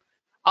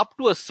up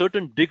to a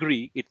certain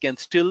degree, it can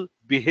still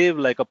behave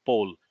like a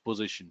pole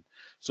position.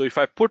 So if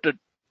I put a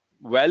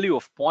value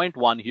of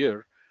 0.1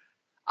 here,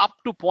 up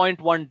to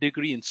 0.1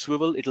 degree in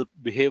swivel, it'll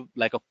behave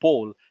like a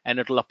pole, and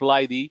it'll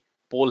apply the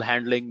pole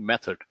handling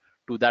method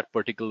to that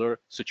particular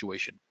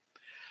situation.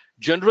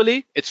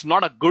 Generally, it's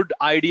not a good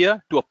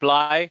idea to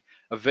apply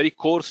a very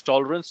coarse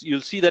tolerance. You'll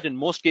see that in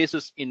most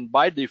cases,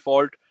 by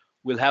default,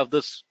 we'll have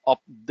this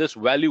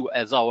value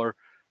as our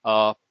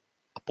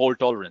pole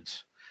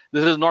tolerance.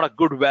 This is not a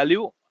good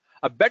value.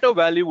 A better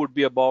value would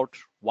be about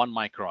 1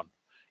 micron.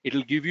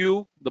 It'll give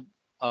you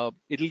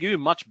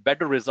much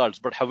better results.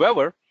 But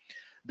however,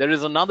 there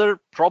is another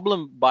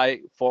problem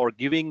for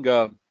giving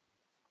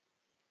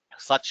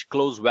such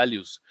close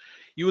values.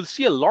 You will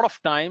see a lot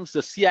of times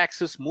the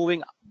C-axis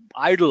moving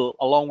idle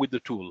along with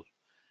the tool.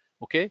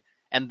 Okay,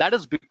 and that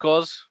is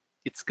because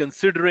it's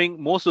considering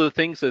most of the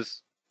things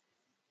as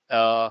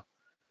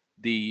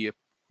the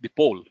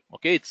pole.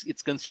 Okay,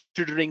 it's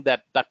considering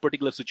that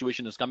particular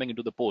situation is coming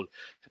into the pole,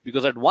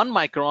 because at 1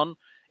 micron,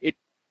 a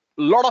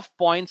lot of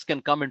points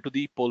can come into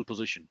the pole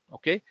position.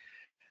 Okay,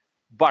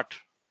 but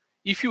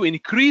if you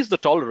increase the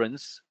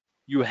tolerance,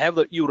 you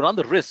run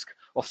the risk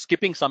of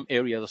skipping some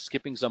areas or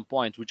skipping some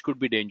points, which could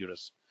be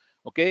dangerous.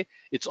 Okay,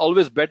 it's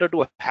always better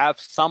to have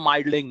some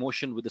idling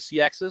motion with the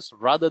C-axis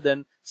rather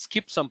than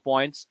skip some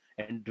points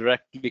and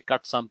directly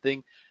cut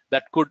something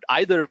that could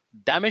either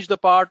damage the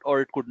part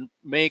or it could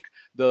make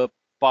the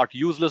part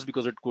useless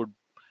because it could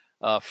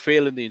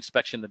fail in the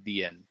inspection at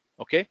the end.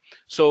 Okay,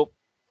 so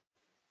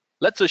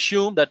let's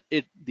assume that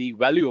the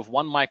value of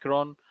 1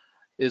 micron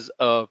is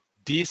a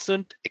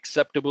decent,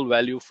 acceptable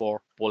value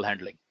for pole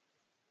handling.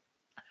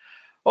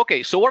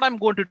 Okay, so what I'm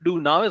going to do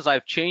now is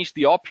I've changed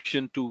the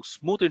option to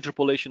smooth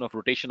interpolation of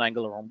rotation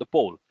angle around the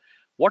pole.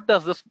 What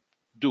does this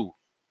do?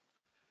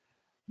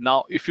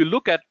 Now, if you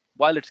look at,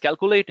 while it's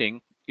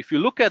calculating, if you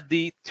look at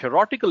the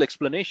theoretical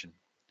explanation,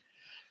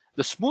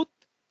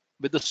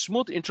 with the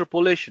smooth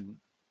interpolation,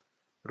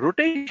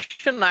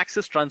 rotation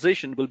axis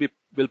transition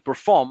will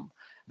perform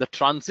the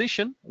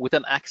transition with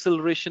an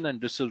acceleration and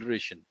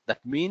deceleration.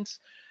 That means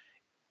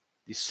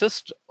the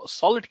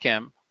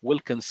SolidCAM will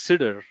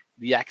consider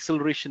the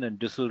acceleration and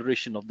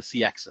deceleration of the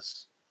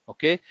C-axis.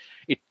 Okay,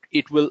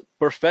 it will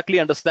perfectly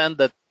understand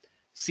that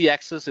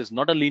C-axis is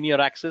not a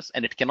linear axis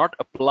and it cannot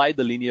apply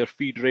the linear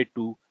feed rate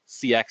to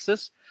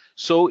C-axis.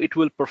 So it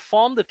will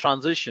perform the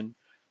transition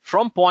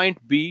from point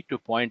B to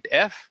point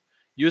F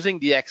using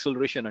the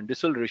acceleration and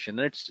deceleration.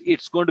 And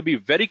it's going to be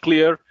very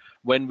clear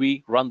when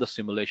we run the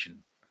simulation.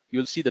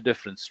 You'll see the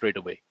difference straight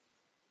away.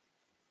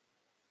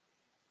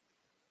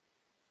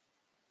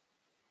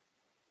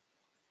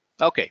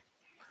 Okay,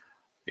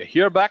 we're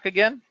here back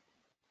again.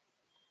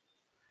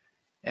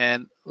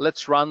 And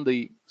let's run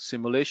the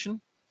simulation.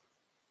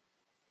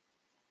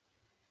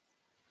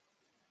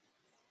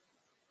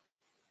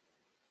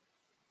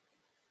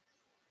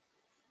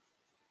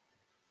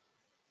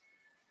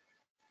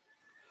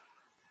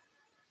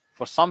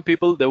 For some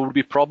people, there would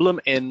be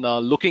problem in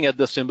looking at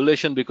the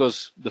simulation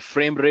because the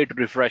frame rate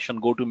refresh on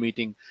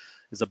GoToMeeting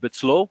is a bit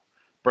slow,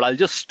 but I'll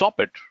just stop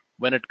it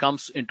when it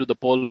comes into the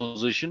pole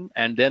position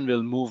and then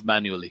we'll move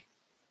manually.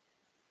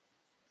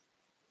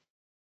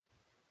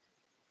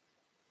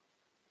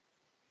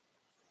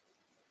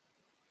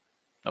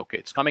 Okay,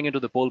 it's coming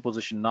into the pole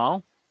position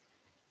now.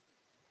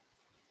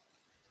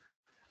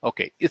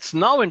 Okay, it's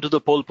now into the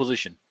pole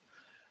position.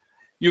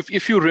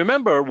 If you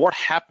remember what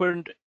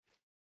happened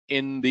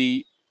in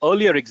the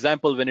earlier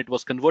example when it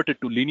was converted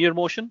to linear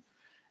motion,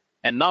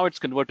 and now it's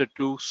converted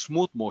to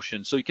smooth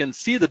motion. So you can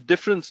see the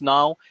difference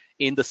now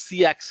in the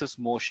C-axis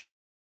motions.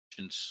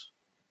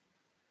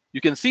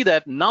 You can see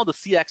that now the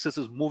C-axis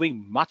is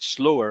moving much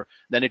slower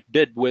than it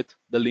did with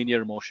the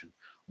linear motion.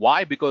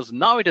 Why? Because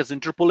now it has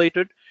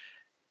interpolated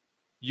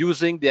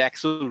using the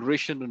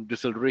acceleration and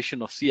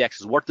deceleration of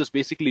C-axis. What this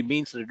basically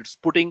means is that it's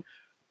putting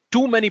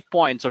too many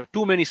points or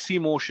too many C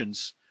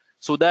motions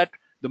so that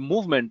the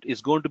movement is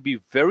going to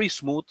be very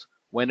smooth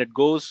when it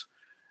goes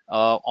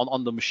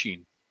on the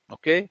machine.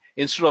 Okay,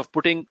 instead of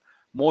putting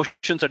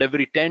motions at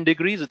every 10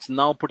 degrees, it's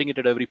now putting it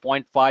at every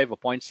 0.5 or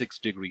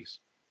 0.6 degrees.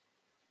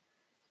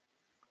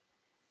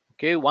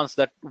 Okay, once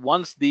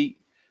the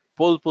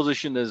pole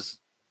position is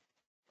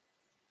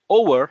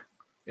over,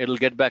 it'll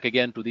get back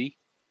again to the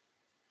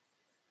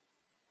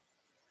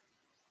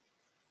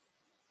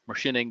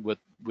machining with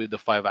the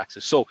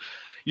 5-axis. So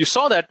you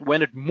saw that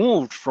when it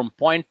moved from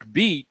point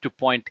B to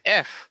point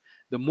F,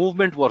 the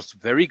movement was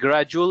very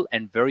gradual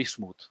and very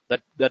smooth.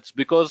 That's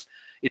because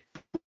it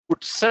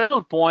put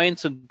several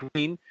points in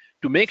between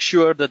to make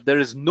sure that there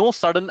is no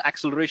sudden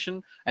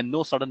acceleration and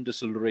no sudden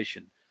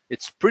deceleration.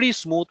 It's pretty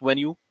smooth when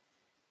you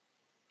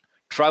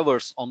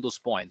traverse on those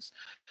points.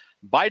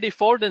 By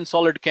default in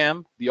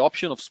SolidCAM, the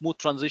option of smooth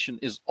transition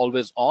is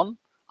always on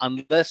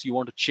unless you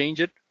want to change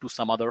it to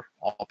some other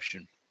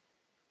option.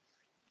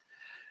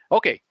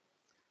 Okay,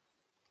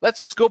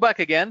 let's go back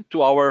again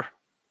to our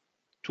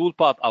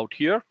toolpath out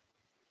here.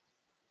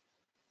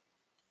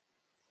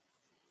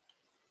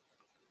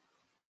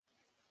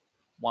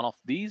 One of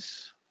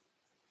these,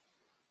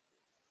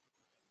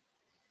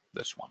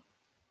 this one.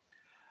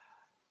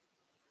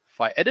 If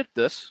I edit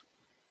this,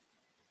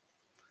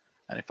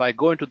 and if I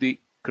go into the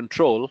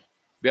control,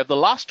 we have the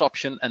last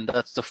option, and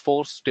that's the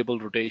force table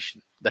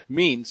rotation. That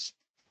means,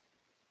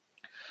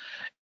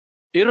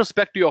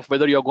 irrespective of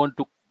whether you're going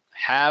to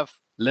have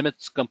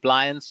limits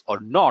compliance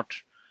or not,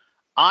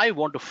 I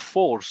want to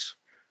force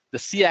the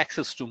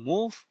C-axis to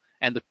move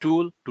and the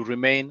tool to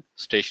remain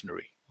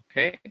stationary.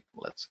 Okay,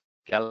 let's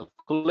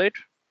calculate.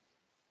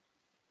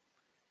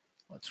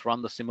 Let's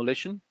run the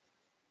simulation.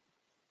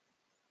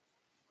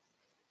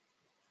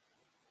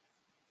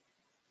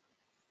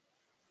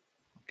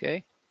 Okay,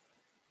 you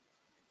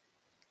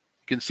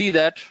can see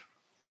that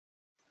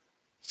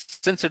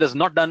since it has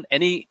not done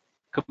any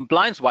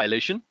compliance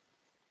violation,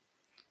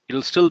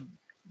 it'll still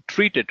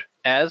treat it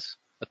as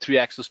a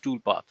 3-axis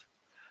toolpath.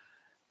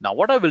 Now,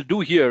 what I will do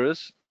here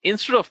is,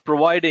 instead of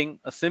providing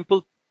a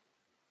simple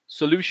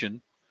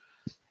solution,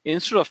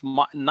 instead of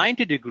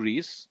 90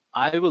 degrees,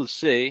 I will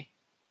say,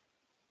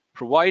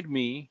 provide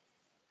me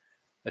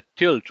a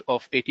tilt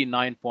of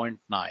 89.9.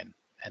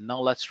 And now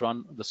let's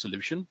run the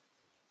solution.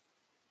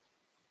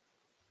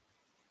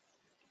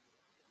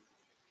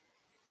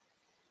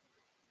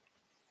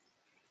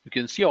 You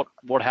can see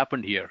what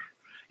happened here.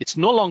 It's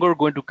no longer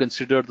going to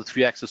consider the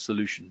 3-axis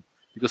solution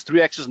because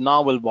 3-axis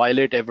now will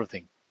violate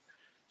everything.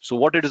 So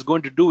what it is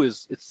going to do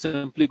is it's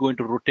simply going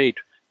to rotate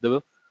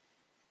the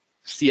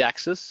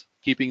C-axis,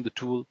 keeping the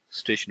tool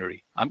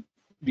stationary.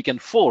 We can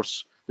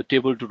force the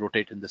table to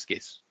rotate in this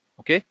case.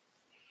 Okay.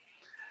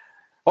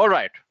 All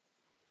right.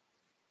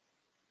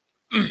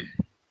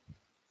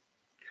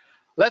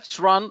 Let's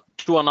run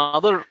to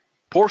another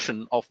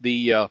portion of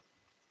the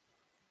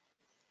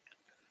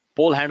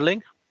pole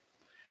handling,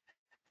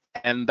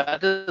 and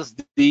that is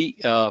the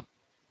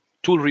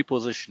tool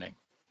repositioning.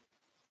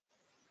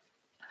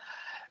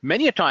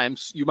 Many a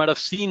times you might have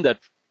seen that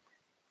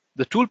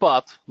the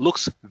toolpath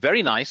looks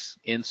very nice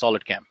in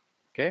SolidCAM.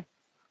 Okay,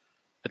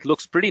 it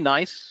looks pretty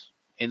nice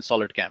in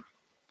SolidCAM.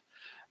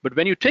 But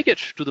when you take it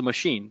to the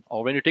machine,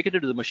 or when you take it to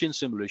the machine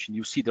simulation,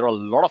 you see there are a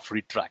lot of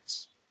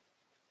retracts.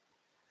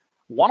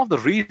 One of the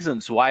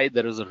reasons why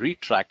there is a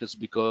retract is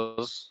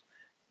because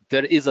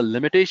there is a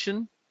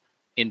limitation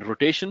in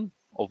rotation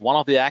of one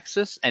of the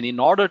axes, and in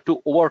order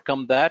to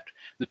overcome that,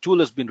 the tool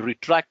has been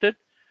retracted,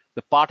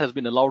 the part has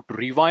been allowed to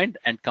rewind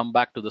and come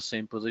back to the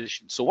same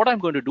position. So what I'm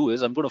going to do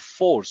is I'm going to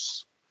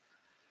force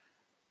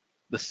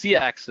the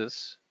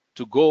C-axis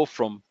to go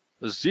from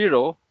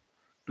 0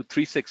 to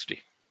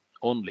 360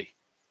 only.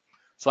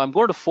 So I'm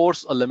going to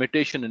force a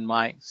limitation in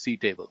my C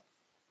table.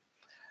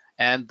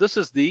 And this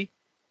is the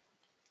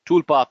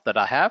toolpath that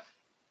I have.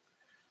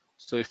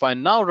 So if I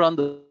now run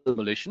the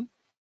simulation,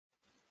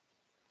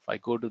 if I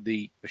go to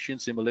the machine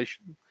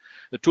simulation,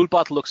 the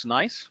toolpath looks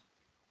nice.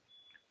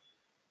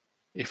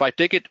 If I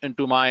take it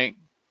into my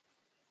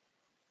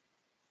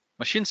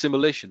machine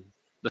simulation,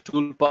 the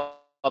toolpath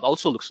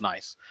also looks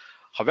nice.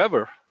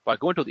 However, if I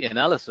go into the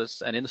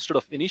analysis and instead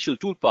of initial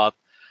toolpath,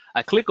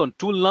 I click on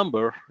tool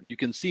number, you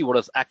can see what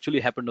has actually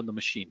happened on the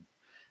machine.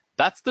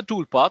 That's the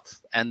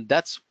toolpath, and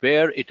that's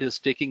where it is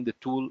taking the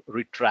tool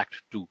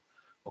retract to.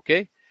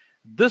 Okay,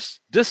 this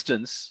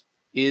distance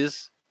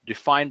is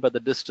defined by the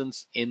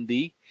distance in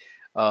the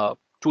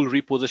tool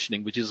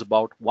repositioning, which is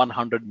about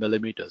 100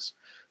 millimeters.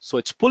 So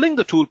it's pulling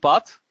the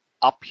toolpath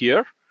up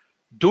here,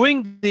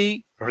 doing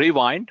the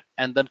rewind,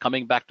 and then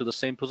coming back to the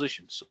same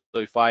position. So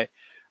if I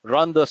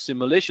run the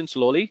simulation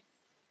slowly,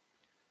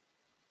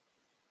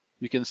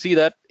 you can see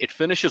that it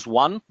finishes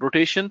one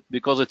rotation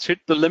because it's hit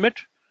the limit.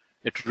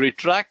 It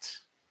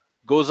retracts,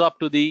 goes up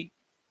to the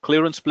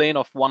clearance plane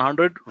of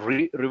 100,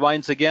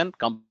 rewinds again,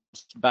 comes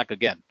back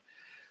again.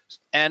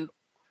 And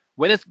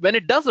when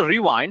it does a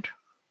rewind,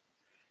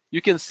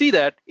 you can see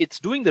that it's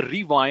doing the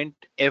rewind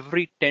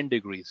every 10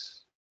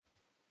 degrees.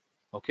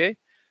 Okay,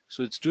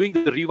 so it's doing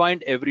the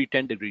rewind every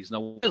 10 degrees. Now,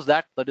 what is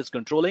that is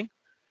controlling?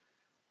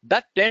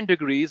 That 10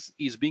 degrees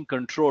is being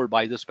controlled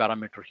by this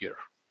parameter here.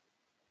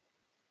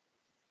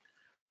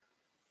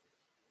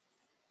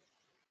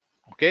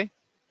 Okay,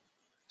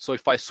 so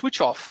if I switch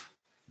off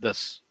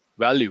this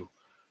value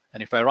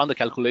and if I run the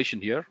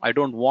calculation here, I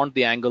don't want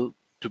the angle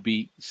to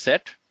be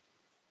set.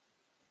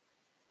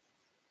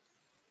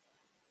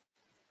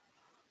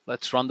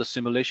 Let's run the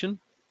simulation.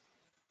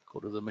 Go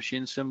to the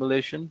machine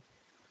simulation.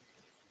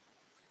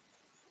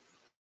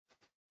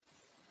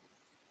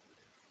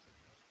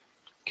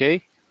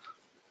 Okay.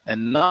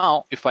 And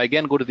now if I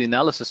again go to the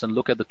analysis and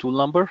look at the tool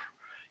number,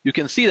 you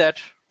can see that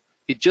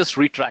it just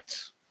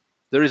retracts.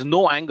 There is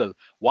no angle.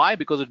 Why?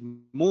 Because it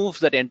moves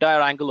that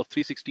entire angle of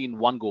 360 in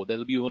one go. There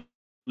will be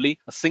only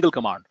a single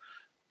command.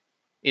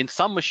 In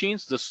some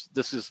machines,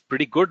 this is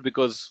pretty good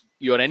because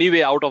you're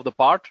anyway out of the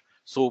part.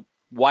 So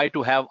why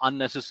to have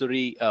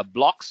unnecessary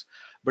blocks?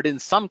 But in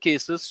some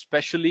cases,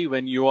 especially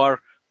when you are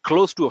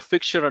close to a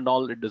fixture and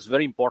all, it is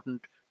very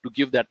important to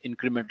give that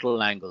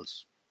incremental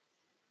angles.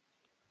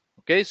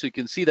 Okay, so you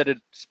can see that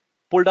it's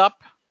pulled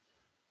up.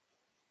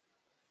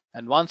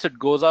 And once it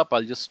goes up,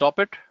 I'll just stop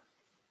it.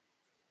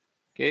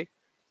 Okay,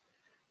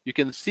 you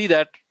can see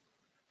that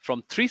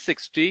from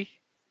 360,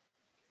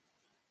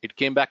 it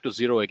came back to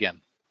 0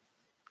 again.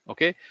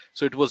 Okay,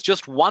 so it was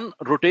just one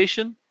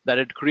rotation that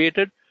it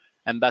created,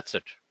 and that's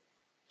it.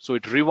 So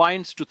it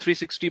rewinds to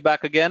 360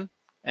 back again,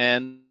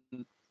 and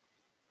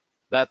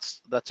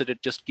that's it.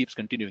 It just keeps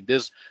continuing.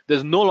 There's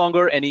no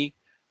longer any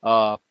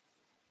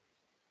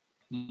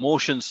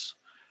motions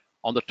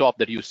on the top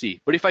that you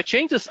see. But if I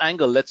change this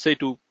angle, let's say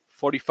to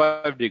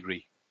 45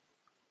 degree,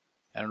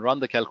 and run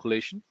the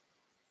calculation,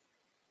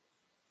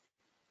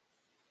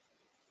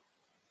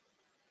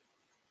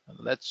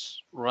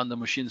 let's run the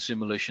machine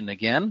simulation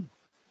again.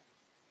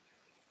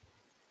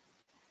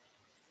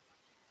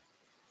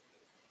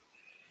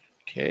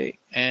 Okay,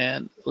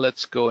 and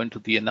let's go into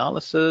the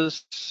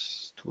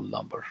analysis tool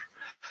number.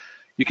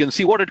 You can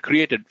see what it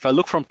created. If I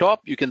look from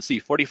top, you can see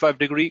 45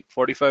 degree,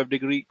 45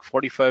 degree,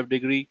 45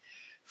 degree,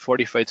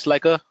 45.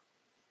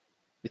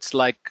 It's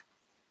like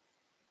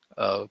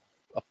a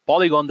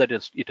polygon that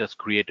it has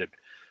created.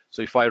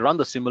 So if I run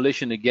the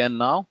simulation again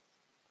now,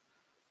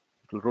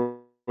 it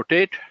will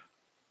rotate.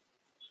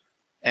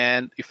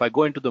 And if I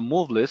go into the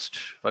move list,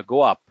 if I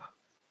go up,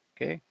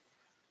 okay,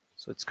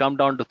 so it's come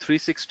down to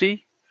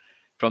 360.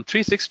 From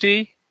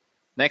 360,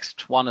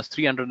 next one is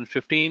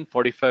 315,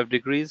 45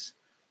 degrees,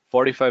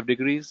 45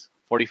 degrees,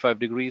 45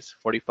 degrees,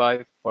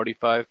 45,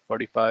 45,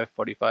 45,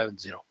 45, and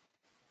 0.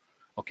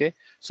 Okay,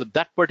 so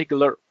that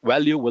particular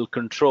value will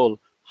control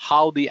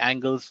how the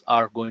angles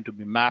are going to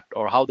be mapped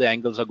or how the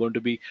angles are going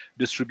to be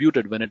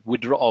distributed when it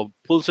withdraws or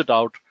pulls it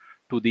out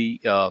to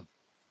the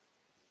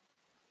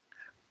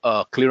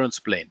clearance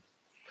plane.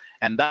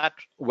 And that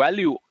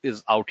value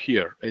is out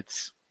here.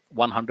 It's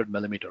 100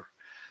 millimeter.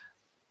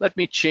 Let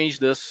me change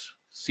this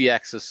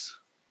C-axis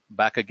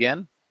back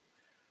again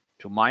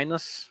to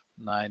minus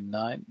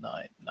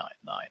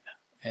 99999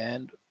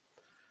 and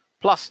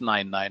plus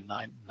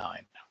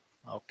 9999.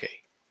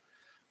 Okay,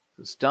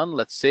 it's done.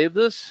 Let's save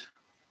this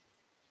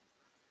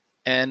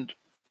and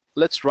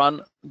let's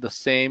run the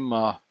same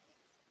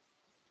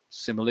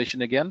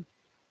simulation again.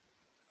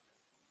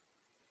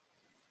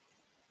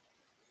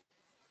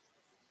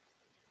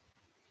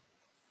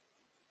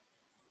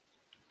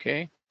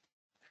 Okay,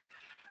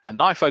 and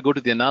now if I go to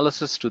the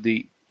analysis to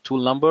the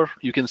tool number,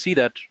 you can see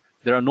that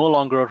there are no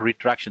longer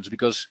retractions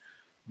because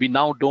we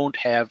now don't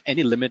have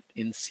any limit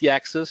in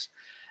C-axis,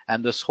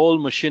 and this whole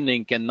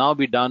machining can now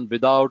be done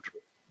without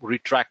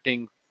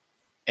retracting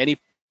any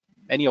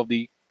of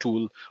the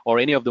tool or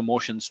any of the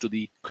motions to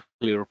the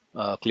clear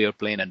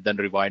plane and then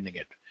rewinding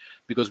it,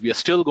 because we are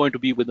still going to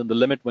be within the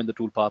limit when the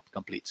tool path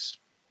completes.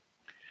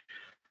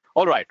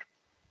 All right,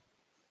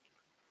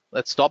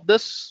 let's stop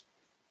this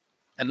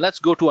and let's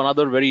go to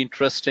another very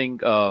interesting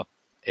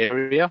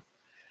area,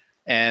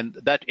 and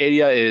that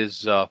area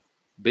is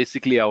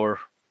basically our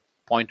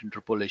point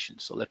interpolation.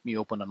 So let me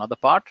open another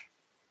part.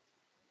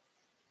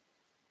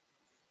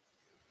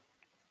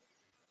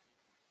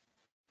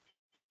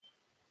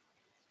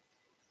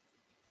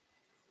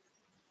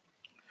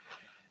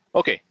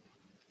 Okay,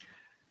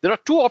 there are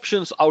two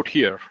options out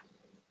here,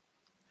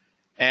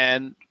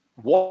 and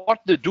what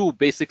they do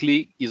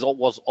basically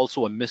was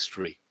also a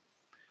mystery.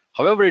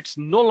 However, it's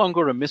no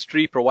longer a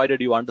mystery provided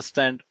you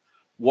understand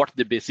what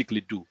they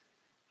basically do.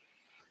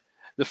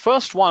 The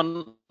first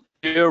one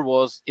here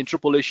was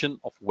interpolation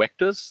of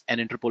vectors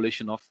and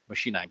interpolation of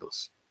machine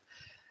angles.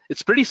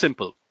 It's pretty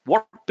simple.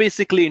 What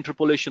basically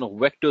interpolation of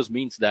vectors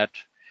means that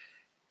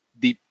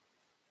the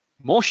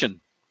motion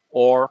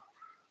or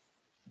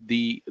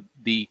the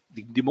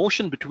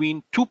motion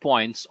between 2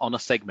 points on a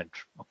segment,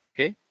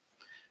 okay,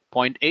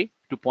 point A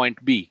to point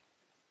B,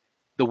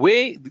 the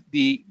way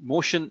the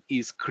motion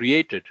is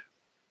created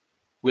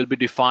will be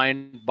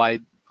defined by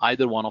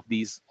either one of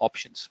these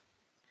options.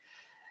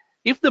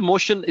 If the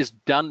motion is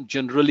done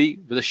generally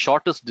with the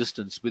shortest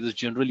distance, which is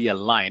generally a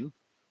line,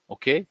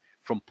 okay,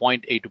 from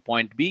point A to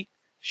point B,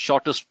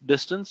 shortest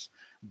distance,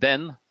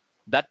 then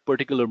that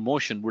particular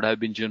motion would have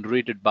been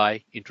generated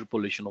by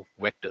interpolation of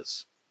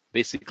vectors,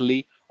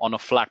 basically on a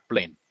flat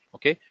plane,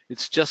 okay?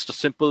 It's just a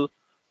simple,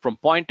 from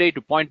point A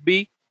to point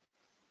B,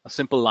 a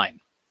simple line.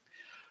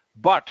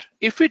 But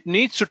if it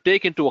needs to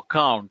take into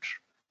account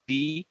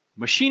the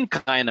machine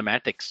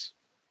kinematics,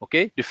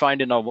 okay,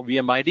 defined in our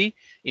VMID.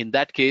 In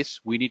that case,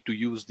 we need to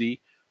use the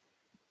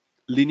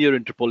linear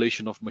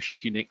interpolation of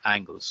machining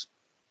angles.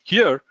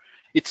 Here,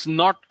 it's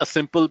not a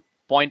simple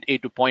point A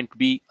to point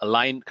B, a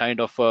line kind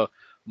of a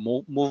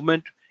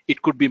movement.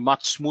 It could be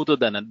much smoother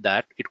than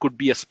that. It could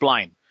be a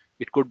spline.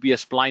 It could be a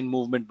spline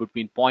movement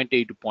between point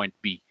A to point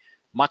B,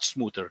 much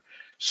smoother.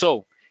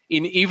 So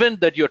in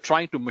event that you're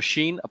trying to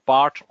machine a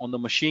part on the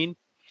machine,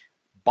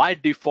 by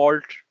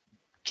default,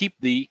 keep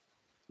the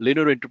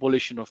linear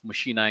interpolation of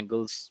machine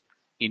angles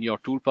in your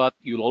toolpath.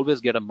 You'll always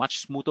get a much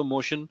smoother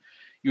motion.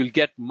 You'll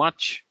get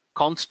much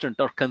constant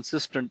or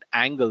consistent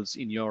angles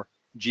in your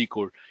G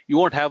code. You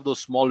won't have those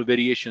small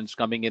variations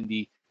coming in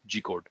the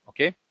G code,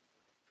 okay?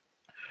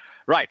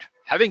 Right,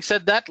 having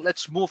said that,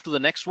 let's move to the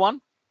next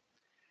one.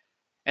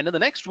 And in the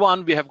next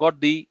one, we have got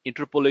the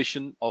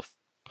interpolation of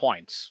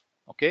points,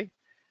 okay?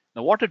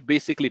 Now what it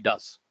basically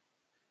does.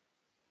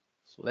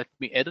 So let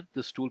me edit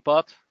this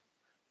toolpath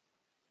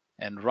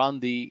and run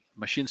the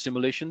machine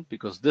simulation,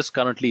 because this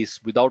currently is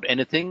without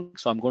anything.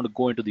 So I'm going to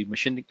go into the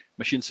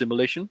machine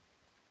simulation.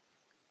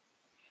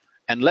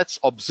 And let's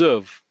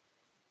observe.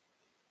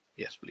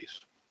 Yes, please.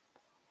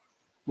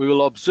 We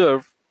will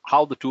observe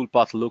how the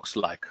toolpath looks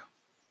like.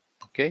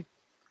 Okay.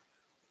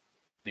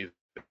 Anyway,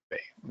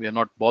 we are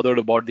not bothered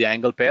about the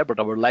angle pair, but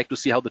I would like to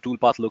see how the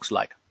toolpath looks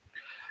like.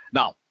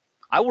 Now,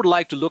 I would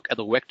like to look at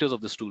the vectors of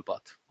this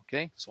toolpath.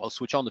 Okay, so I'll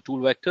switch on the tool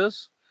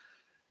vectors,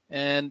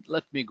 and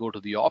let me go to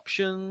the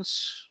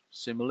options,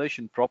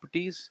 simulation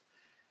properties,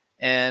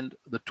 and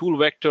the tool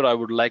vector, I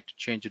would like to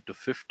change it to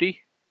 50.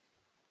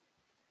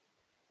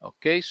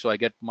 Okay, so I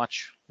get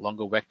much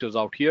longer vectors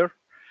out here.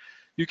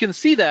 You can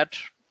see that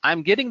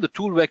I'm getting the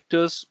tool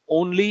vectors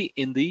only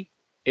in the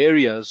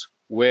areas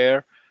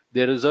where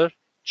there is a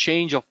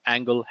change of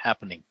angle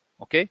happening.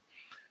 Okay,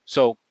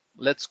 so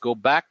let's go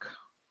back.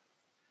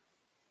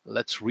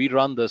 Let's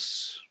rerun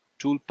this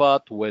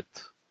toolpath with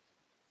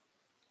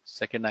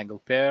second angle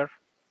pair.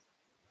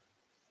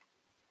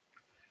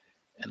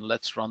 And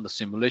let's run the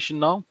simulation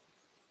now.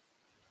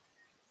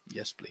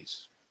 Yes,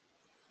 please.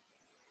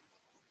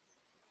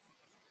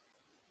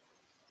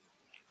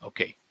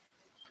 Okay.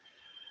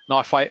 Now,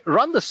 if I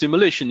run the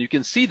simulation, you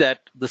can see that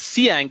the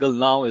C angle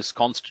now is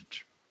constant.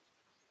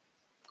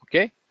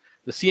 Okay,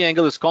 the C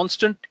angle is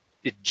constant.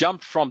 It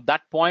jumped from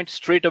that point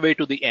straight away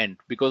to the end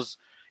because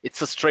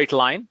it's a straight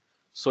line.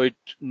 So it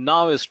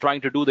now is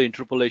trying to do the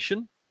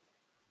interpolation.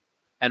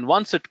 And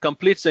once it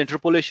completes the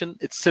interpolation,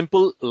 it's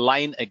simple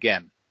line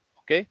again.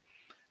 Okay.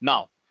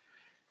 Now,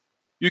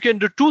 you can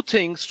do two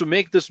things to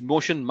make this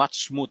motion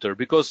much smoother,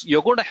 because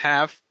you're going to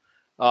have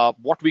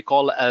what we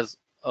call as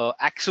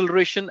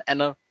acceleration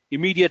and a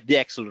immediate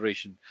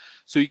deacceleration.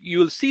 So you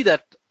will see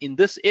that in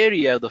this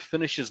area, the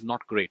finish is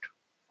not great,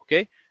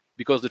 okay?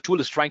 Because the tool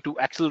is trying to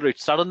accelerate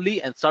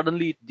suddenly and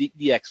suddenly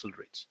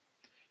deaccelerates.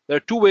 There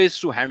are two ways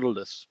to handle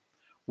this.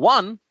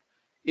 One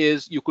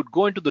is you could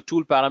go into the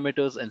tool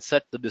parameters and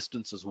set the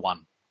distance as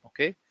 1,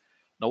 okay?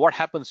 Now what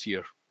happens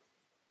here?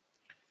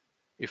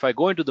 If I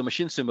go into the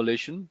machine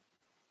simulation,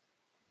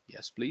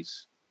 yes,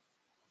 please.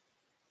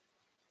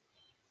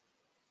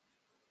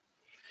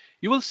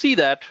 You will see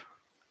that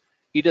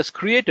it has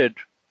created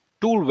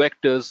tool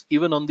vectors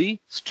even on the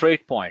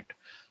straight point.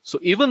 So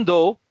even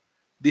though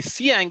the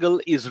C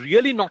angle is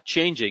really not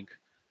changing,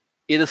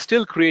 it has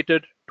still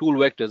created tool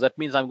vectors. That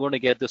means I'm going to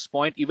get this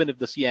point even if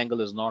the C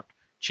angle is not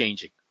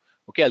changing.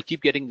 Okay, I'll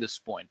keep getting this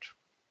point.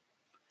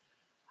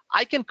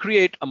 I can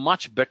create a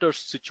much better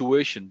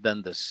situation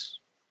than this.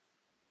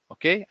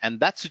 Okay, and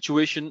that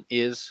situation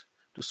is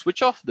to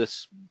switch off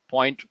this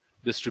point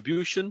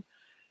distribution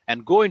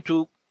and go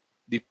into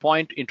the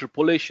point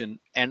interpolation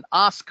and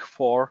ask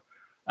for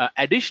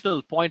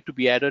additional point to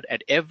be added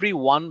at every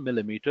 1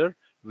 millimeter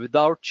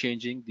without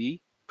changing the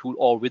tool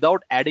or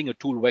without adding a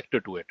tool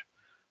vector to it.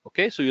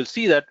 Okay, so you'll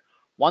see that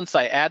once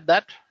I add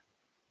that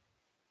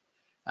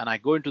and I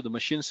go into the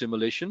machine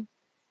simulation,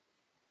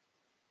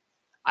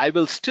 I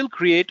will still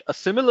create a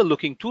similar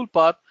looking tool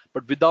path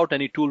but without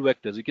any tool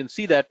vectors. You can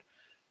see that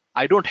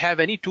I don't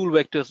have any tool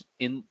vectors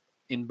in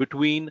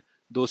between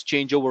those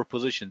changeover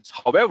positions.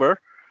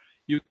 However,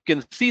 you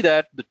can see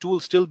that the tool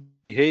still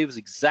behaves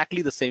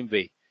exactly the same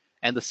way,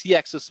 and the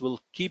C-axis will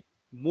keep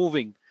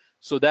moving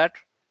so that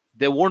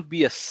there won't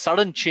be a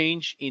sudden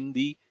change in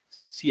the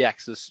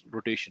C-axis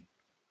rotation.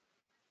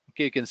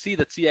 Okay, you can see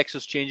that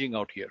C-axis changing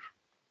out here.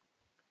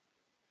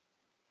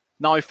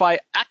 Now, if I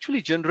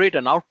actually generate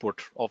an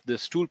output of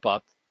this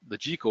toolpath, the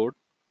G code,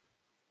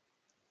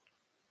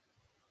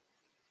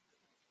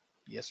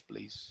 yes,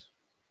 please.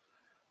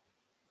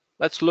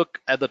 Let's look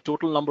at the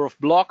total number of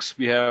blocks.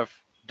 We have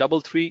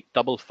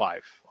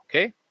 355,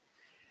 okay?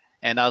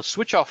 And I'll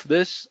switch off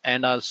this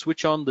and I'll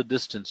switch on the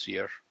distance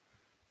here.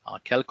 I'll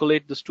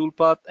calculate this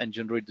toolpath and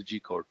generate the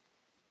G code.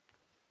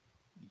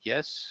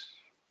 Yes,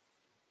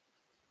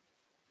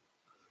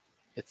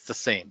 it's the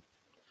same.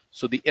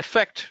 So the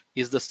effect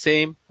is the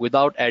same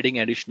without adding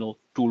additional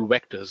tool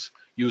vectors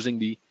using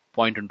the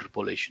point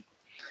interpolation.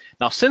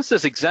 Now, since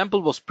this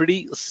example was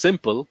pretty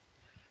simple,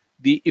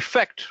 the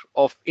effect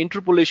of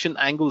interpolation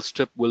angle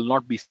strip will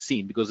not be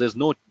seen because there's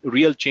no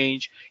real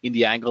change in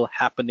the angle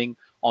happening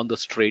on the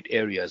straight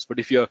areas. But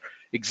if your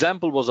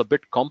example was a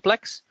bit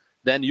complex,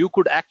 then you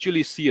could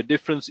actually see a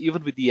difference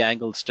even with the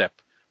angle step.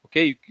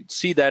 Okay, you could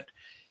see that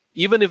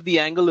even if the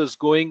angle is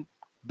going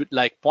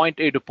like point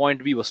A to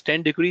point B was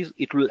 10 degrees,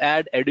 it will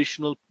add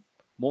additional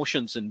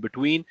motions in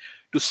between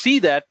to see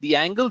that the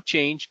angle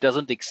change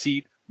doesn't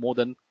exceed more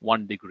than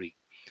 1 degree.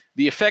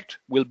 The effect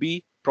will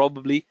be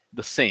probably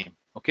the same,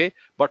 okay,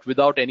 but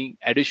without any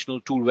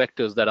additional tool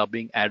vectors that are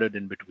being added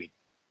in between.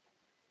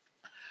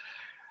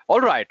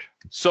 All right,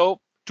 so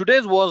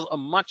today's was a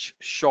much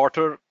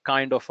shorter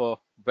kind of a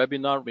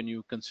webinar when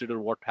you consider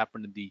what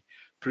happened in the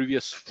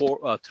previous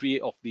three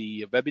of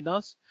the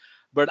webinars.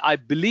 But I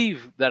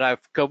believe that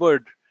I've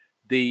covered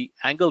the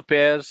angle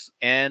pairs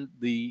and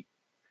the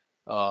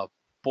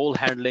pole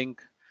handling,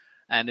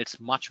 and it's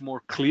much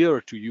more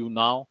clear to you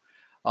now.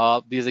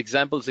 These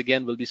examples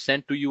again will be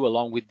sent to you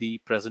along with the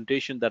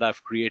presentation that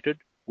I've created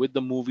with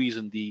the movies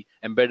and the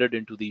embedded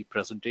into the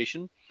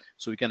presentation,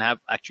 so you can have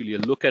actually a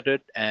look at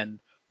it and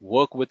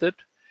work with it.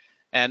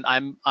 And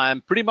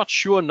I'm pretty much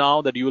sure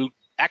now that you will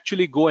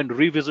actually go and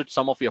revisit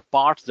some of your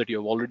parts that you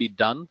have already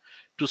done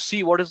to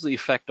see what is the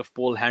effect of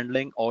pole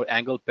handling or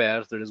angle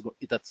pairs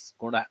that's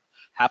going to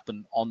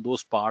happen on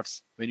those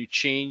parts when you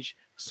change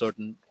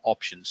certain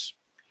options.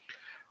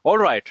 All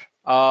right,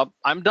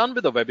 I'm done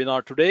with the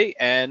webinar today,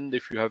 and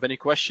if you have any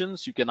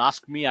questions, you can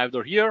ask me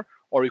either here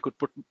or you could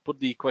put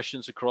the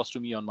questions across to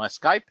me on my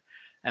Skype,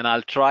 and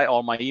I'll try,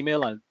 or my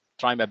email, I'll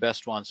try my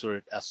best to answer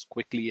it as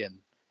quickly and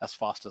as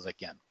fast as I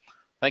can.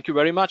 Thank you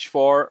very much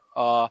for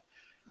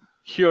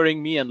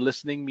hearing me and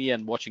listening me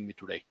and watching me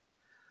today.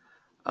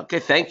 Okay,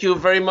 thank you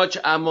very much,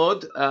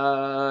 Amod.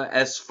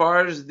 As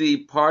far as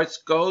the parts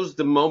goes,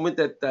 the moment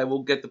that I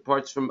will get the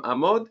parts from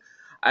Amod,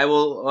 I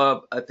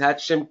will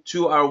attach them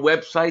to our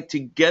website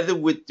together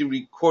with the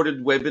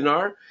recorded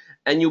webinar,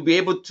 and you'll be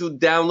able to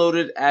download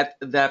it at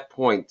that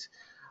point.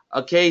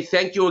 Okay,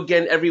 thank you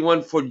again,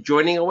 everyone, for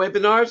joining our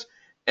webinars.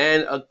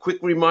 And a quick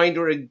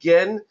reminder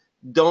again,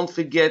 don't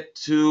forget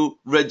to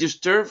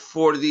register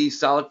for the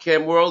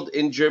SolidCAM World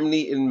in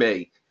Germany in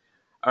May.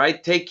 All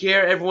right, take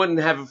care, everyone, and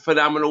have a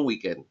phenomenal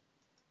weekend.